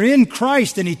 We're in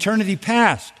Christ in eternity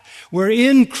past. We're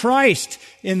in Christ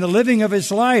in the living of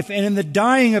His life and in the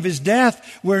dying of His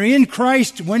death. We're in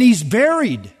Christ when He's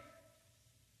buried.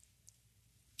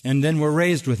 And then we're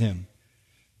raised with Him.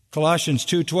 Colossians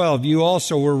 2:12, you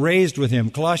also were raised with Him.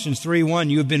 Colossians 3:1,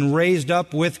 you've been raised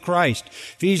up with Christ.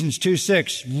 Ephesians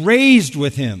 2:6, raised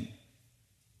with Him.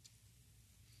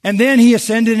 And then He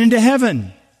ascended into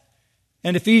heaven.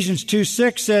 And Ephesians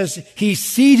 2:6 says He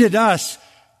seated us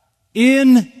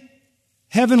in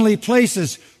heavenly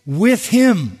places with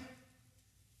Him.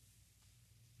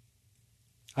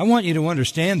 I want you to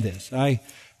understand this. I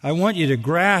want you to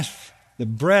grasp the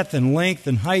breadth and length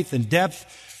and height and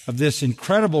depth of this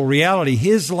incredible reality.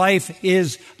 His life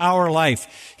is our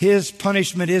life. His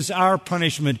punishment is our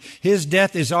punishment. His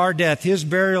death is our death. His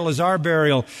burial is our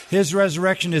burial. His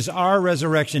resurrection is our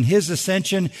resurrection. His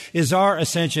ascension is our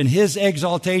ascension. His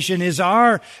exaltation is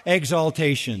our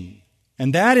exaltation.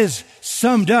 And that is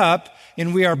summed up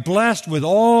in we are blessed with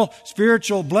all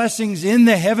spiritual blessings in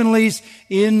the heavenlies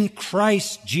in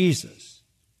Christ Jesus.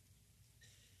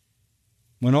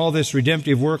 When all this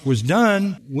redemptive work was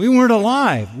done, we weren't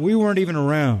alive. We weren't even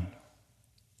around.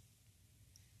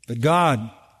 But God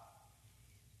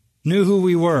knew who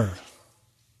we were.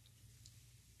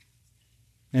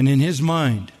 And in His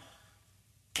mind,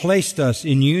 placed us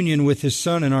in union with His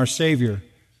Son and our Savior,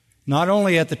 not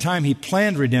only at the time He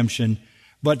planned redemption,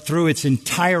 but through its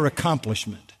entire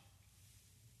accomplishment.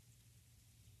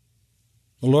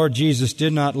 The Lord Jesus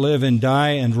did not live and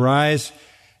die and rise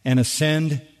and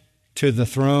ascend to the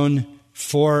throne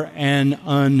for an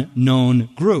unknown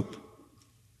group.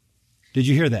 Did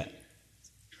you hear that?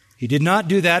 He did not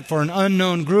do that for an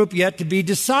unknown group yet to be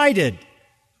decided.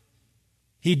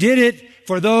 He did it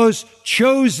for those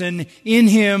chosen in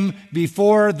Him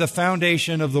before the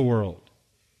foundation of the world.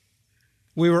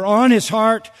 We were on His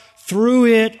heart through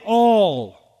it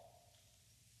all.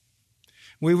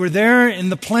 We were there in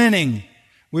the planning.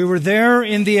 We were there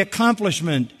in the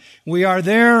accomplishment. We are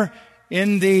there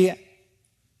in the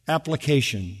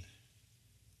application.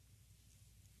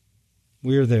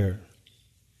 We are there.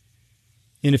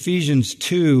 In Ephesians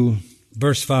 2,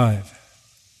 verse 5,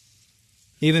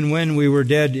 even when we were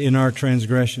dead in our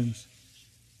transgressions,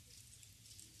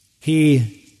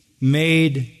 He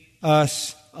made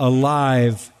us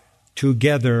alive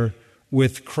together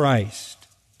with Christ.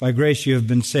 By grace you have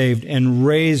been saved, and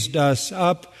raised us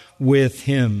up with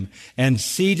Him, and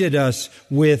seated us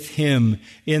with Him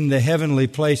in the heavenly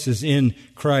places in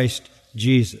Christ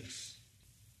Jesus.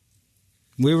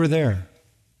 We were there.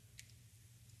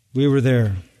 We were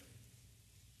there.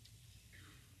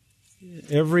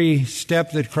 Every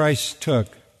step that Christ took,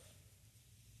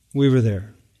 we were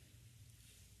there.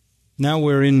 Now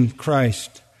we're in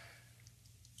Christ,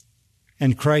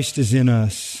 and Christ is in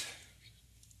us.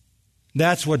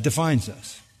 That's what defines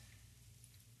us.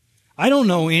 I don't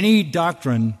know any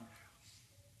doctrine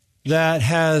that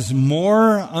has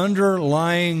more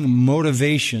underlying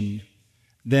motivation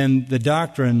than the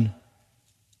doctrine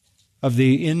of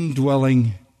the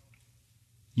indwelling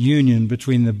union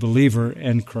between the believer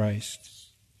and Christ.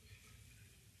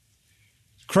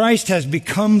 Christ has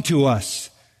become to us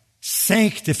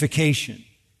sanctification.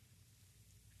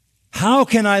 How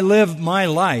can I live my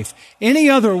life any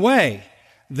other way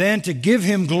than to give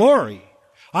Him glory?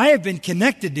 I have been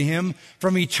connected to Him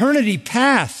from eternity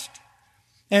past,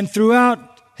 and throughout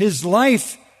His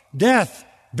life, death,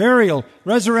 burial,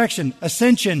 resurrection,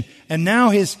 ascension, and now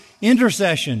His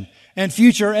intercession and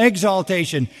future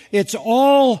exaltation. It's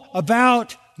all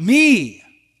about me.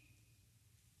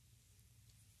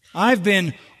 I've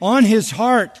been on His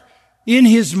heart, in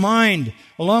His mind,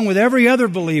 along with every other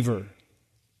believer.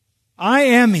 I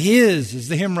am His, as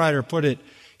the hymn writer put it.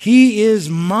 He is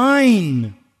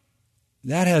mine.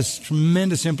 That has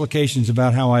tremendous implications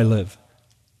about how I live.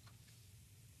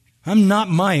 I'm not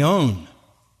my own.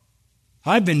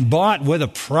 I've been bought with a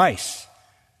price.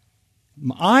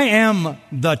 I am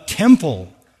the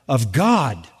temple of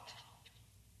God.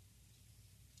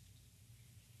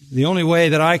 The only way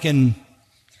that I can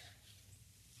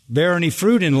bear any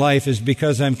fruit in life is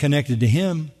because I'm connected to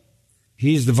Him.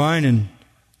 He's the vine and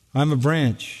I'm a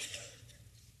branch.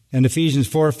 And Ephesians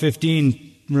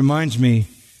 4:15 reminds me,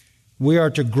 we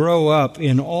are to grow up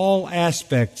in all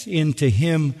aspects into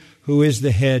Him who is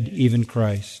the head, even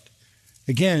Christ.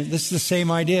 Again, this is the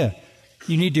same idea.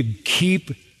 You need to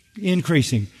keep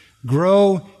increasing.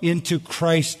 Grow into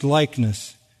Christ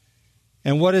likeness.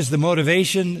 And what is the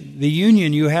motivation? The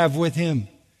union you have with Him.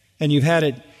 And you've had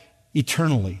it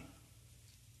eternally.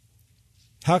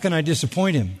 How can I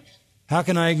disappoint Him? How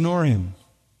can I ignore Him?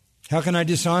 How can I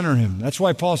dishonor Him? That's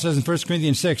why Paul says in 1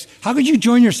 Corinthians 6, how could you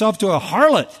join yourself to a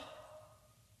harlot?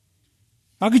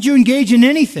 How could you engage in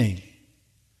anything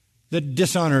that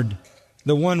dishonored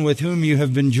the one with whom you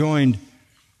have been joined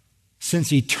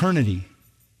since eternity?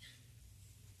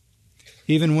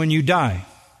 Even when you die.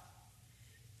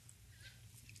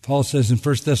 Paul says in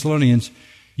 1 Thessalonians,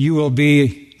 you will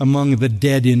be among the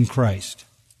dead in Christ.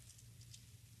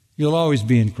 You'll always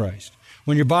be in Christ.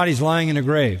 When your body's lying in a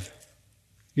grave,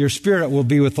 your spirit will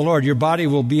be with the Lord. Your body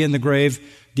will be in the grave,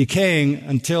 decaying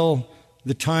until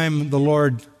the time the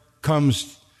Lord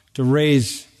comes to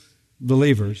raise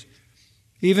believers.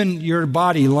 Even your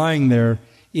body lying there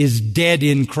is dead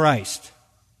in Christ.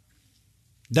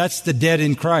 That's the dead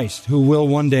in Christ who will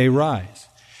one day rise.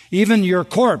 Even your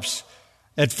corpse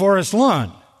at Forest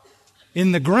Lawn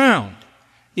in the ground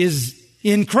is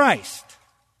in Christ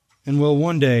and will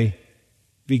one day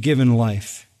be given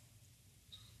life.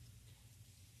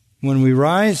 When we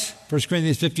rise, 1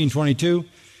 Corinthians 15:22,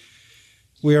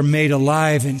 we are made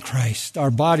alive in Christ.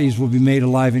 Our bodies will be made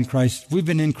alive in Christ. We've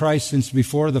been in Christ since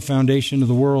before the foundation of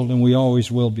the world, and we always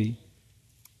will be.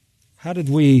 How did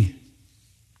we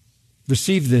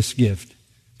receive this gift?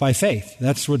 By faith.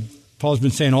 That's what Paul's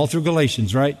been saying all through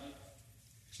Galatians, right?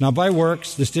 Not by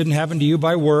works. This didn't happen to you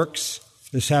by works.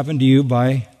 This happened to you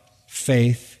by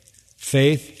faith.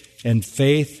 Faith and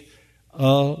faith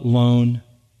alone.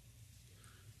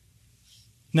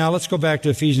 Now let's go back to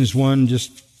Ephesians 1,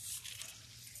 just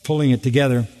pulling it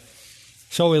together.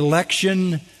 So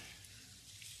election,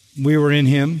 we were in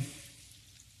Him.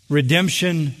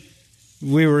 Redemption,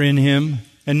 we were in Him.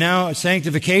 And now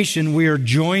sanctification, we are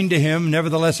joined to Him.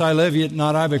 Nevertheless I live, yet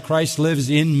not I, but Christ lives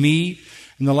in me.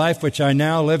 In the life which I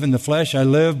now live in the flesh, I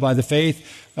live by the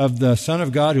faith of the Son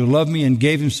of God who loved me and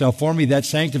gave himself for me. That's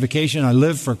sanctification. I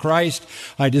live for Christ.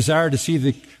 I desire to see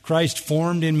the Christ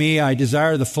formed in me. I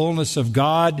desire the fullness of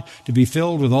God, to be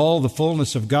filled with all the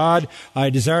fullness of God. I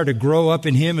desire to grow up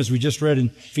in him, as we just read in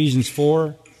Ephesians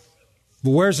 4. But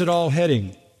where's it all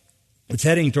heading? It's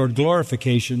heading toward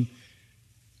glorification.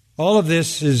 All of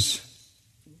this is,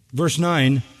 verse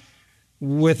 9,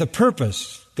 with a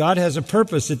purpose. God has a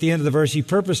purpose at the end of the verse. He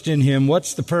purposed in him.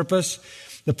 What's the purpose?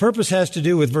 The purpose has to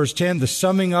do with verse 10, the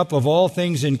summing up of all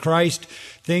things in Christ,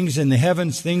 things in the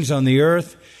heavens, things on the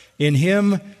earth. In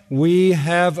him we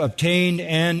have obtained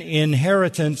an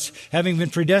inheritance, having been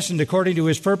predestined according to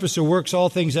his purpose, who works all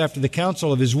things after the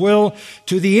counsel of his will,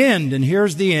 to the end, and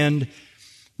here's the end,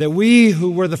 that we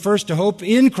who were the first to hope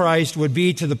in Christ would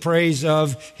be to the praise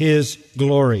of his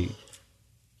glory.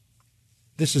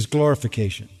 This is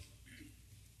glorification.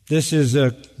 This is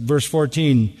verse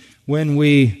 14, when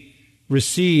we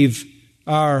receive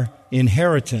our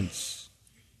inheritance,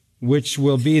 which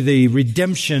will be the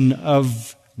redemption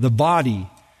of the body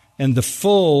and the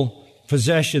full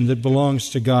possession that belongs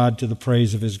to God to the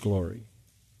praise of his glory.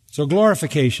 So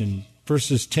glorification,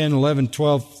 verses 10, 11,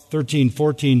 12, 13,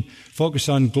 14, focus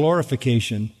on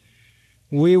glorification.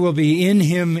 We will be in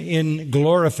him in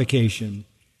glorification.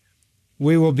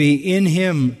 We will be in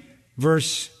him,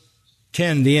 verse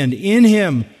 10, the end, in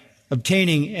him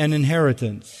obtaining an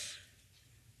inheritance.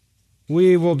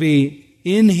 We will be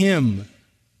in him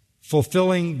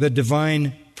fulfilling the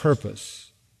divine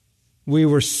purpose. We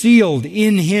were sealed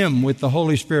in him with the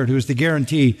Holy Spirit, who is the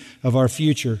guarantee of our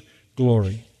future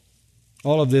glory.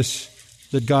 All of this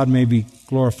that God may be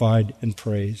glorified and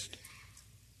praised.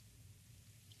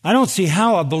 I don't see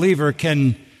how a believer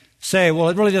can say, well,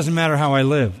 it really doesn't matter how I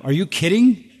live. Are you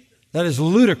kidding? That is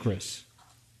ludicrous.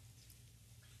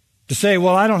 To say,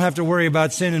 well, I don't have to worry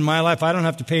about sin in my life. I don't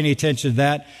have to pay any attention to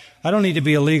that. I don't need to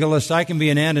be a legalist. I can be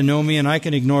an antinomian. I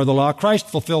can ignore the law. Christ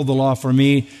fulfilled the law for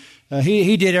me.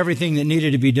 He did everything that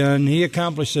needed to be done. He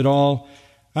accomplished it all.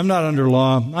 I'm not under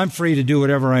law. I'm free to do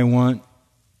whatever I want.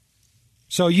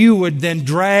 So you would then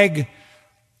drag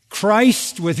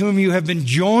Christ, with whom you have been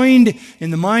joined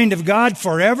in the mind of God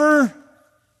forever,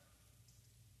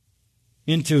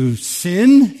 into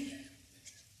sin?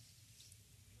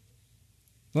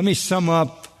 Let me sum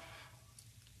up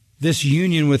this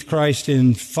union with Christ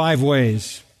in 5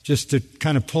 ways, just to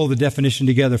kind of pull the definition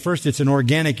together. First, it's an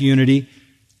organic unity.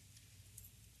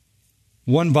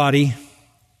 One body.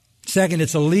 Second,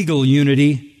 it's a legal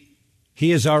unity.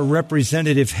 He is our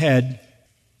representative head.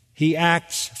 He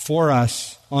acts for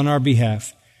us on our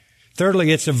behalf.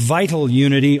 Thirdly, it's a vital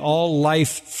unity. All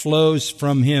life flows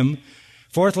from him.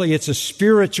 Fourthly, it's a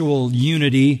spiritual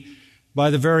unity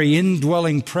by the very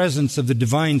indwelling presence of the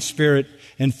divine Spirit.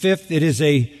 And fifth, it is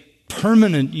a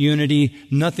permanent unity.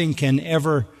 Nothing can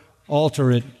ever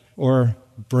alter it or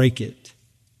break it.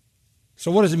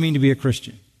 So what does it mean to be a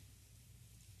Christian?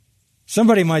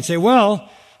 Somebody might say, well,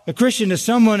 a Christian is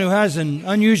someone who has an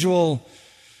unusual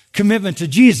commitment to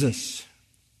Jesus.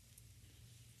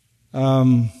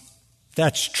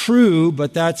 That's true,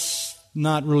 but that's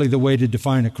not really the way to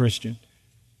define a Christian.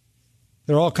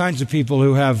 There are all kinds of people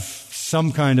who have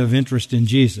some kind of interest in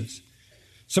Jesus.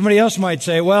 Somebody else might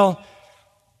say, well,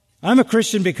 I'm a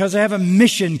Christian because I have a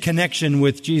mission connection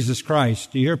with Jesus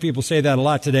Christ. You hear people say that a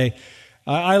lot today.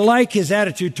 I like his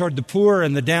attitude toward the poor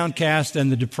and the downcast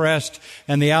and the depressed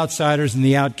and the outsiders and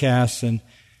the outcasts. And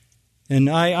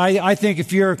I think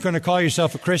if you're going to call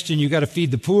yourself a Christian, you've got to feed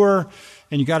the poor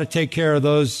and you've got to take care of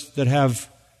those that have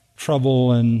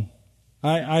trouble. And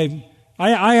I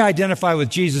identify with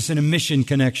Jesus in a mission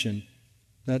connection.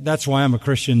 That's why I'm a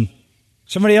Christian.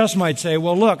 Somebody else might say,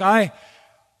 well, look, I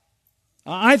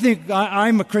think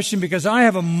I'm a Christian because I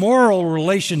have a moral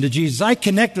relation to Jesus. I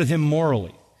connect with him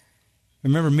morally. I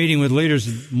remember meeting with leaders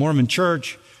of the Mormon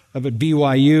church up at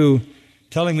BYU,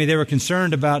 telling me they were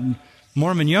concerned about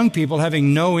Mormon young people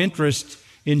having no interest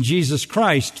in Jesus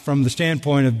Christ from the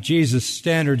standpoint of Jesus'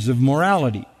 standards of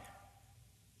morality.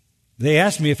 They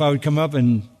asked me if I would come up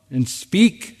and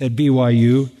speak at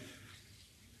BYU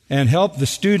and help the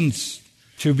students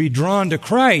to be drawn to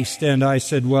Christ. And I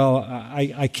said, well,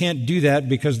 I can't do that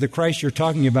because the Christ you're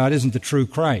talking about isn't the true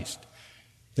Christ.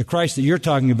 The Christ that you're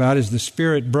talking about is the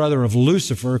spirit brother of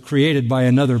Lucifer, created by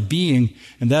another being,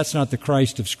 and that's not the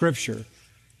Christ of Scripture.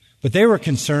 But they were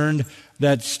concerned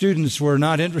that students were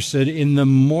not interested in the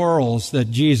morals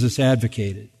that Jesus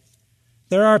advocated.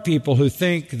 There are people who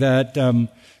think that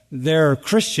they're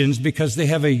Christians because they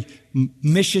have a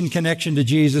mission connection to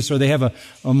Jesus, or they have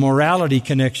a morality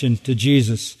connection to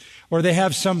Jesus, or they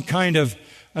have some kind of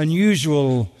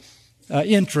unusual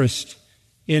interest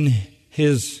in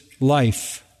his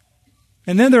life.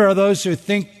 And then there are those who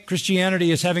think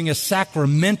Christianity is having a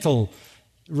sacramental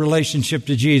relationship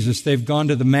to Jesus. They've gone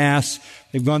to the Mass,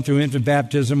 they've gone through infant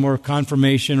baptism or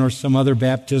confirmation or some other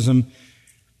baptism,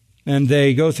 and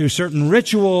they go through certain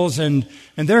rituals, and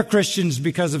they're Christians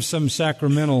because of some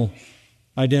sacramental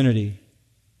identity.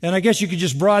 And I guess you could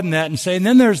just broaden that and say, and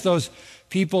then there's those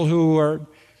people who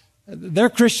they're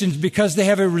Christians because they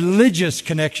have a religious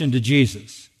connection to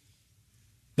Jesus.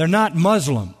 They're not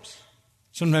Muslims.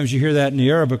 Sometimes you hear that in the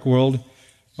Arabic world.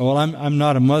 Well, I'm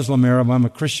not a Muslim Arab, I'm a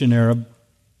Christian Arab,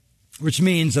 which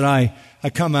means that I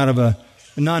come out of a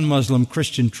non-Muslim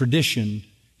Christian tradition.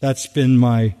 That's been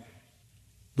my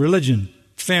religion,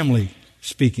 family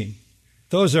speaking.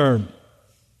 Those are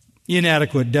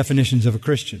inadequate definitions of a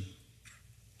Christian.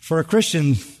 For a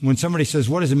Christian, when somebody says,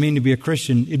 what does it mean to be a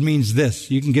Christian? It means this.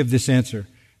 You can give this answer.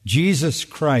 Jesus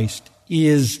Christ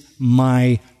is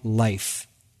my life.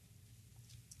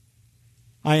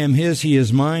 I am His, He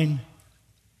is mine.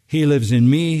 He lives in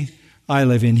me, I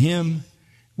live in Him.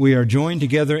 We are joined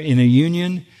together in a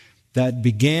union that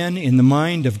began in the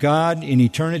mind of God in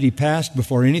eternity past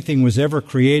before anything was ever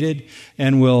created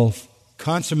and will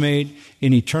consummate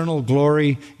in eternal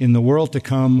glory in the world to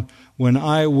come when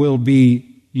I will be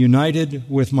united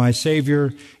with my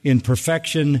Savior in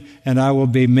perfection, and I will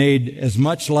be made as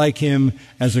much like Him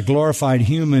as a glorified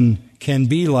human can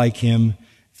be like Him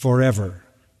forever.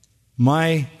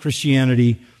 My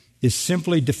Christianity is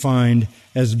simply defined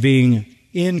as being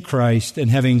in Christ and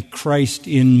having Christ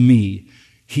in me.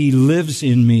 He lives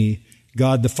in me.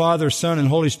 God the Father, Son, and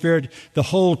Holy Spirit, the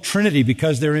whole Trinity,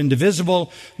 because they're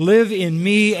indivisible, live in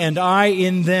me and I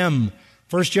in them.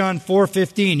 1 John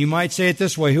 4:15, you might say it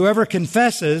this way, whoever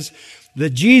confesses that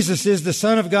Jesus is the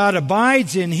Son of God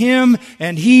abides in Him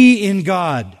and He in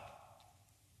God.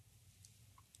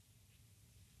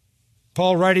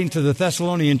 Paul writing to the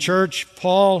Thessalonian church,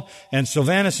 Paul and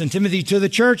Silvanus and Timothy to the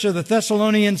church of the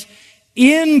Thessalonians,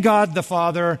 in God the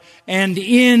Father and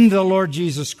in the Lord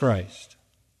Jesus Christ.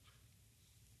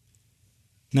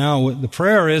 Now, the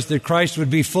prayer is that Christ would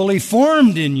be fully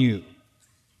formed in you.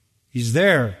 He's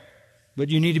there, but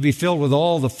you need to be filled with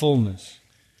all the fullness.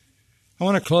 I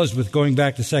want to close with going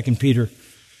back to 2 Peter.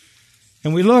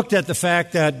 And we looked at the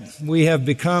fact that we have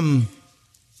become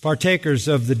partakers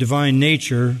of the divine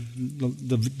nature,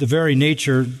 the very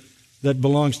nature that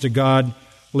belongs to God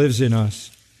lives in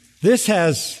us. This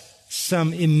has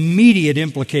some immediate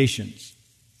implications.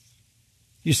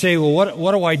 You say, well,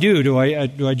 what do I do? Do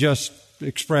I just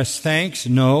express thanks?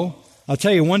 No. I'll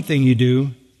tell you one thing you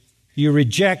do. You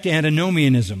reject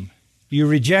antinomianism. You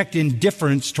reject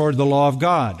indifference toward the law of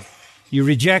God. You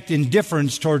reject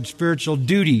indifference toward spiritual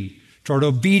duty, toward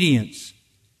obedience.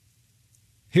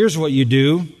 Here's what you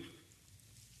do.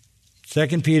 2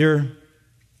 Peter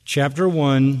chapter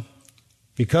 1,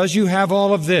 because you have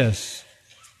all of this,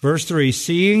 verse 3,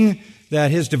 seeing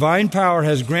that His divine power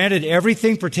has granted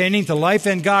everything pertaining to life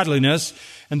and godliness,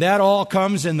 and that all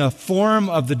comes in the form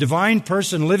of the divine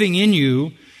person living in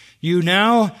you, you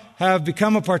now have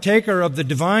become a partaker of the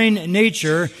divine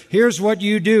nature. Here's what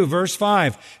you do, verse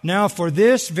 5. Now for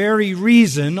this very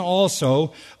reason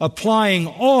also, applying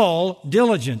all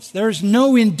diligence. There's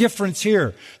no indifference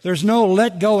here. There's no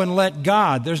let go and let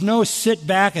God. There's no sit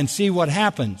back and see what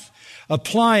happens.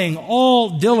 Applying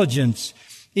all diligence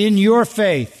in your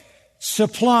faith.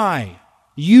 Supply.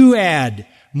 You add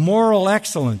moral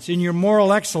excellence. In your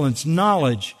moral excellence,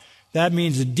 knowledge. That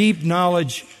means a deep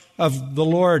knowledge of the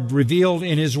Lord revealed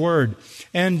in His Word.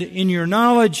 And in your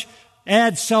knowledge,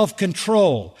 add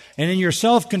self-control. And in your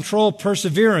self-control,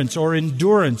 perseverance or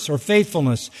endurance or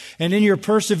faithfulness. And in your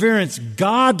perseverance,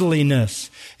 godliness.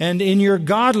 And in your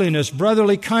godliness,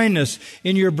 brotherly kindness.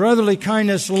 In your brotherly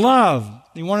kindness, love.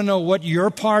 You want to know what your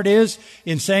part is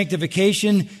in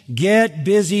sanctification? Get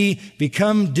busy,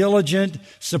 become diligent,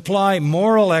 supply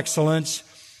moral excellence,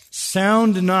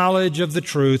 sound knowledge of the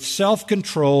truth,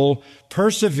 self-control,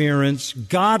 perseverance,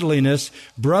 godliness,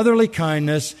 brotherly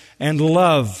kindness, and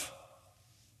love.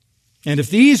 And if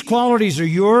these qualities are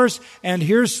yours, and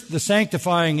here's the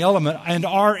sanctifying element, and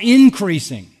are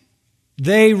increasing,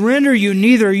 they render you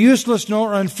neither useless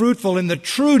nor unfruitful in the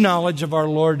true knowledge of our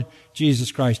Lord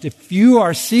Jesus Christ. If you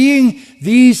are seeing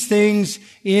these things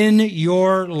in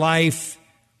your life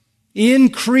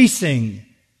increasing,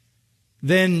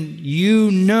 then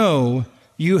you know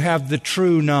you have the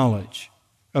true knowledge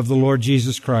of the Lord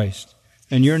Jesus Christ,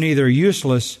 and you're neither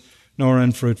useless nor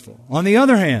unfruitful. On the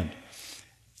other hand,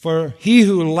 for he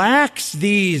who lacks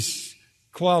these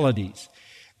qualities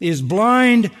is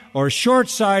blind or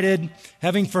short-sighted,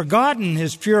 having forgotten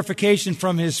his purification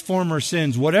from his former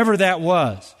sins, whatever that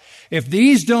was. If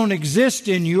these don't exist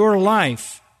in your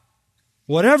life,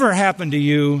 whatever happened to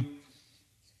you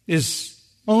is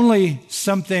only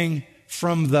something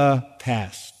from the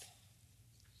past.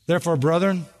 Therefore,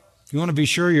 brethren, if you want to be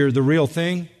sure you're the real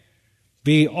thing,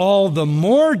 be all the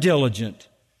more diligent.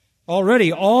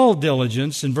 Already all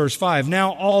diligence in verse 5.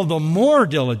 Now all the more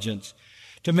diligence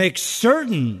to make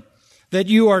certain that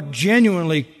you are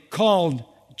genuinely called,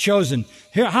 chosen.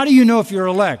 Here, how do you know if you're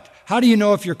elect? How do you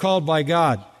know if you're called by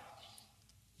God?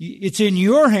 It's in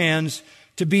your hands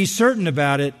to be certain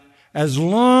about it. As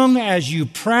long as you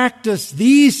practice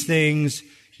these things,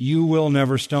 you will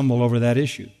never stumble over that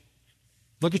issue.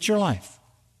 Look at your life.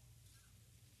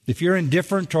 If you're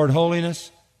indifferent toward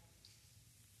holiness,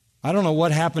 I don't know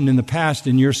what happened in the past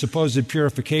in your supposed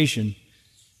purification,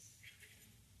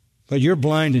 but you're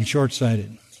blind and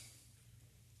short-sighted.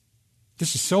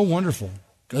 This is so wonderful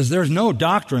because there's no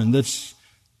doctrine that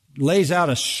lays out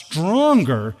a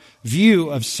stronger view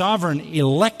of sovereign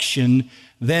election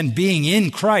than being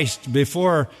in Christ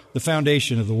before the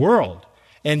foundation of the world.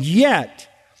 And yet,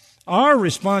 our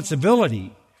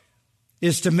responsibility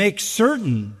is to make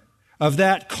certain of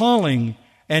that calling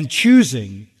and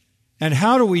choosing. And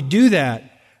how do we do that?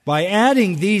 By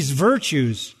adding these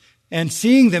virtues and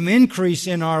seeing them increase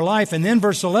in our life. And then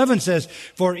verse 11 says,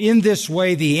 for in this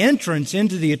way the entrance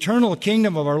into the eternal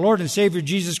kingdom of our Lord and Savior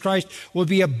Jesus Christ will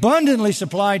be abundantly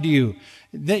supplied to you.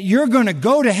 That you're going to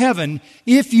go to heaven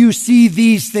if you see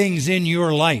these things in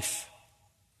your life.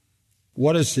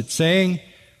 What is it saying?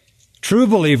 True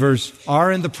believers are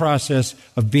in the process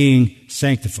of being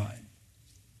sanctified.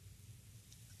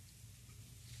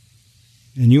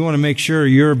 And you want to make sure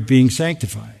you're being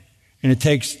sanctified. And it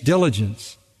takes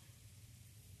diligence.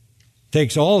 It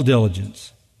takes all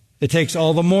diligence. It takes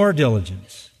all the more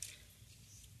diligence.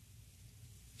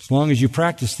 As long as you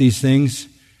practice these things,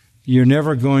 you're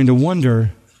never going to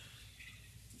wonder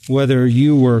whether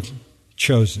you were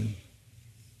chosen.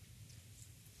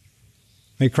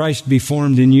 May Christ be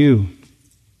formed in you.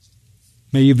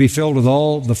 May you be filled with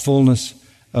all the fullness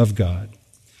of God.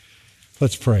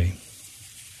 Let's pray.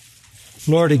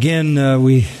 Lord, again,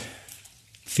 we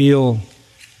feel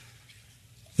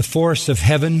the force of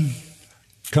heaven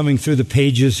coming through the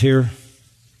pages here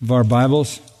of our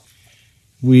Bibles.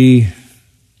 We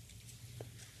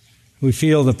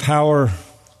feel the power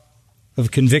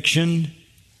of conviction.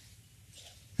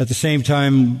 At the same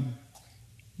time,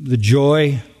 the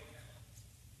joy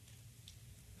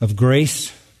of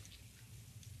grace.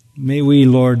 May we,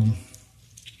 Lord,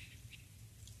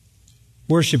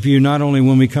 worship you not only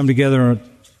when we come together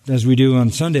as we do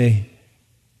on Sunday,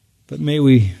 but may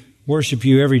we worship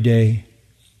you every day,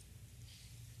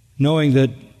 knowing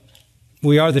that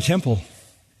we are the temple.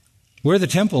 We're the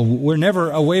temple. We're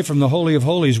never away from the Holy of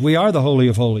Holies. We are the Holy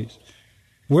of Holies.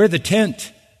 We're the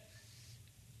tent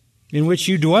in which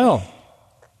you dwell.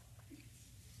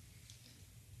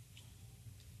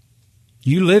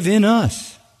 You live in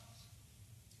us.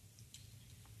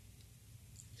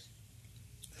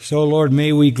 So, Lord,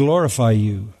 may we glorify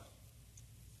you.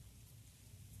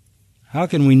 How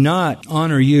can we not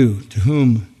honor you, to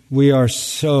whom we are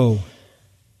so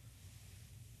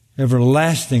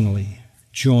everlastingly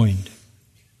joined?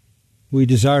 We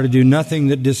desire to do nothing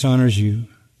that dishonors you,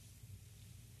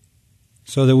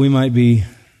 so that we might be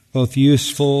both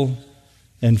useful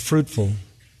and fruitful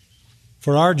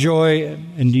for our joy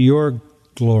and your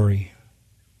glory.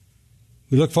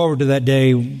 We look forward to that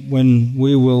day when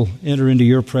we will enter into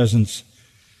your presence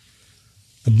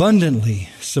abundantly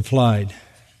supplied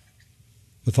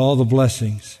with all the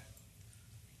blessings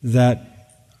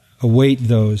that await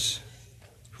those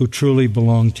who truly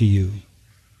belong to you.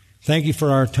 Thank you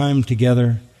for our time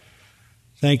together.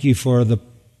 Thank you for the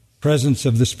presence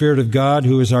of the Spirit of God,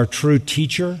 who is our true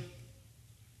teacher.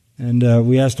 And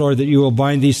we ask, Lord, that you will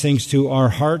bind these things to our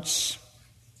hearts.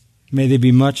 May they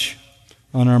be much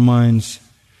on our minds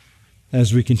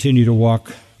as we continue to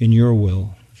walk in your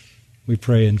will. We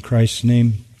pray in Christ's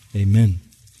name. Amen.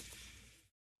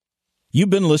 You've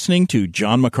been listening to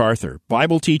John MacArthur,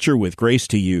 Bible teacher with Grace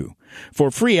to You.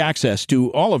 For free access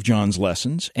to all of John's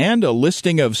lessons and a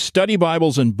listing of study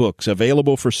Bibles and books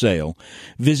available for sale,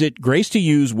 visit Grace to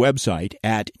You's website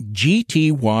at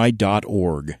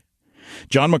gty.org.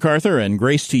 John MacArthur and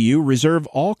Grace to You reserve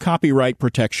all copyright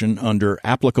protection under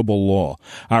applicable law.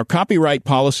 Our copyright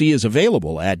policy is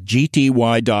available at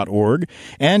gty.org,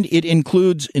 and it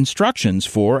includes instructions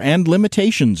for and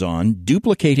limitations on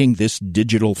duplicating this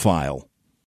digital file.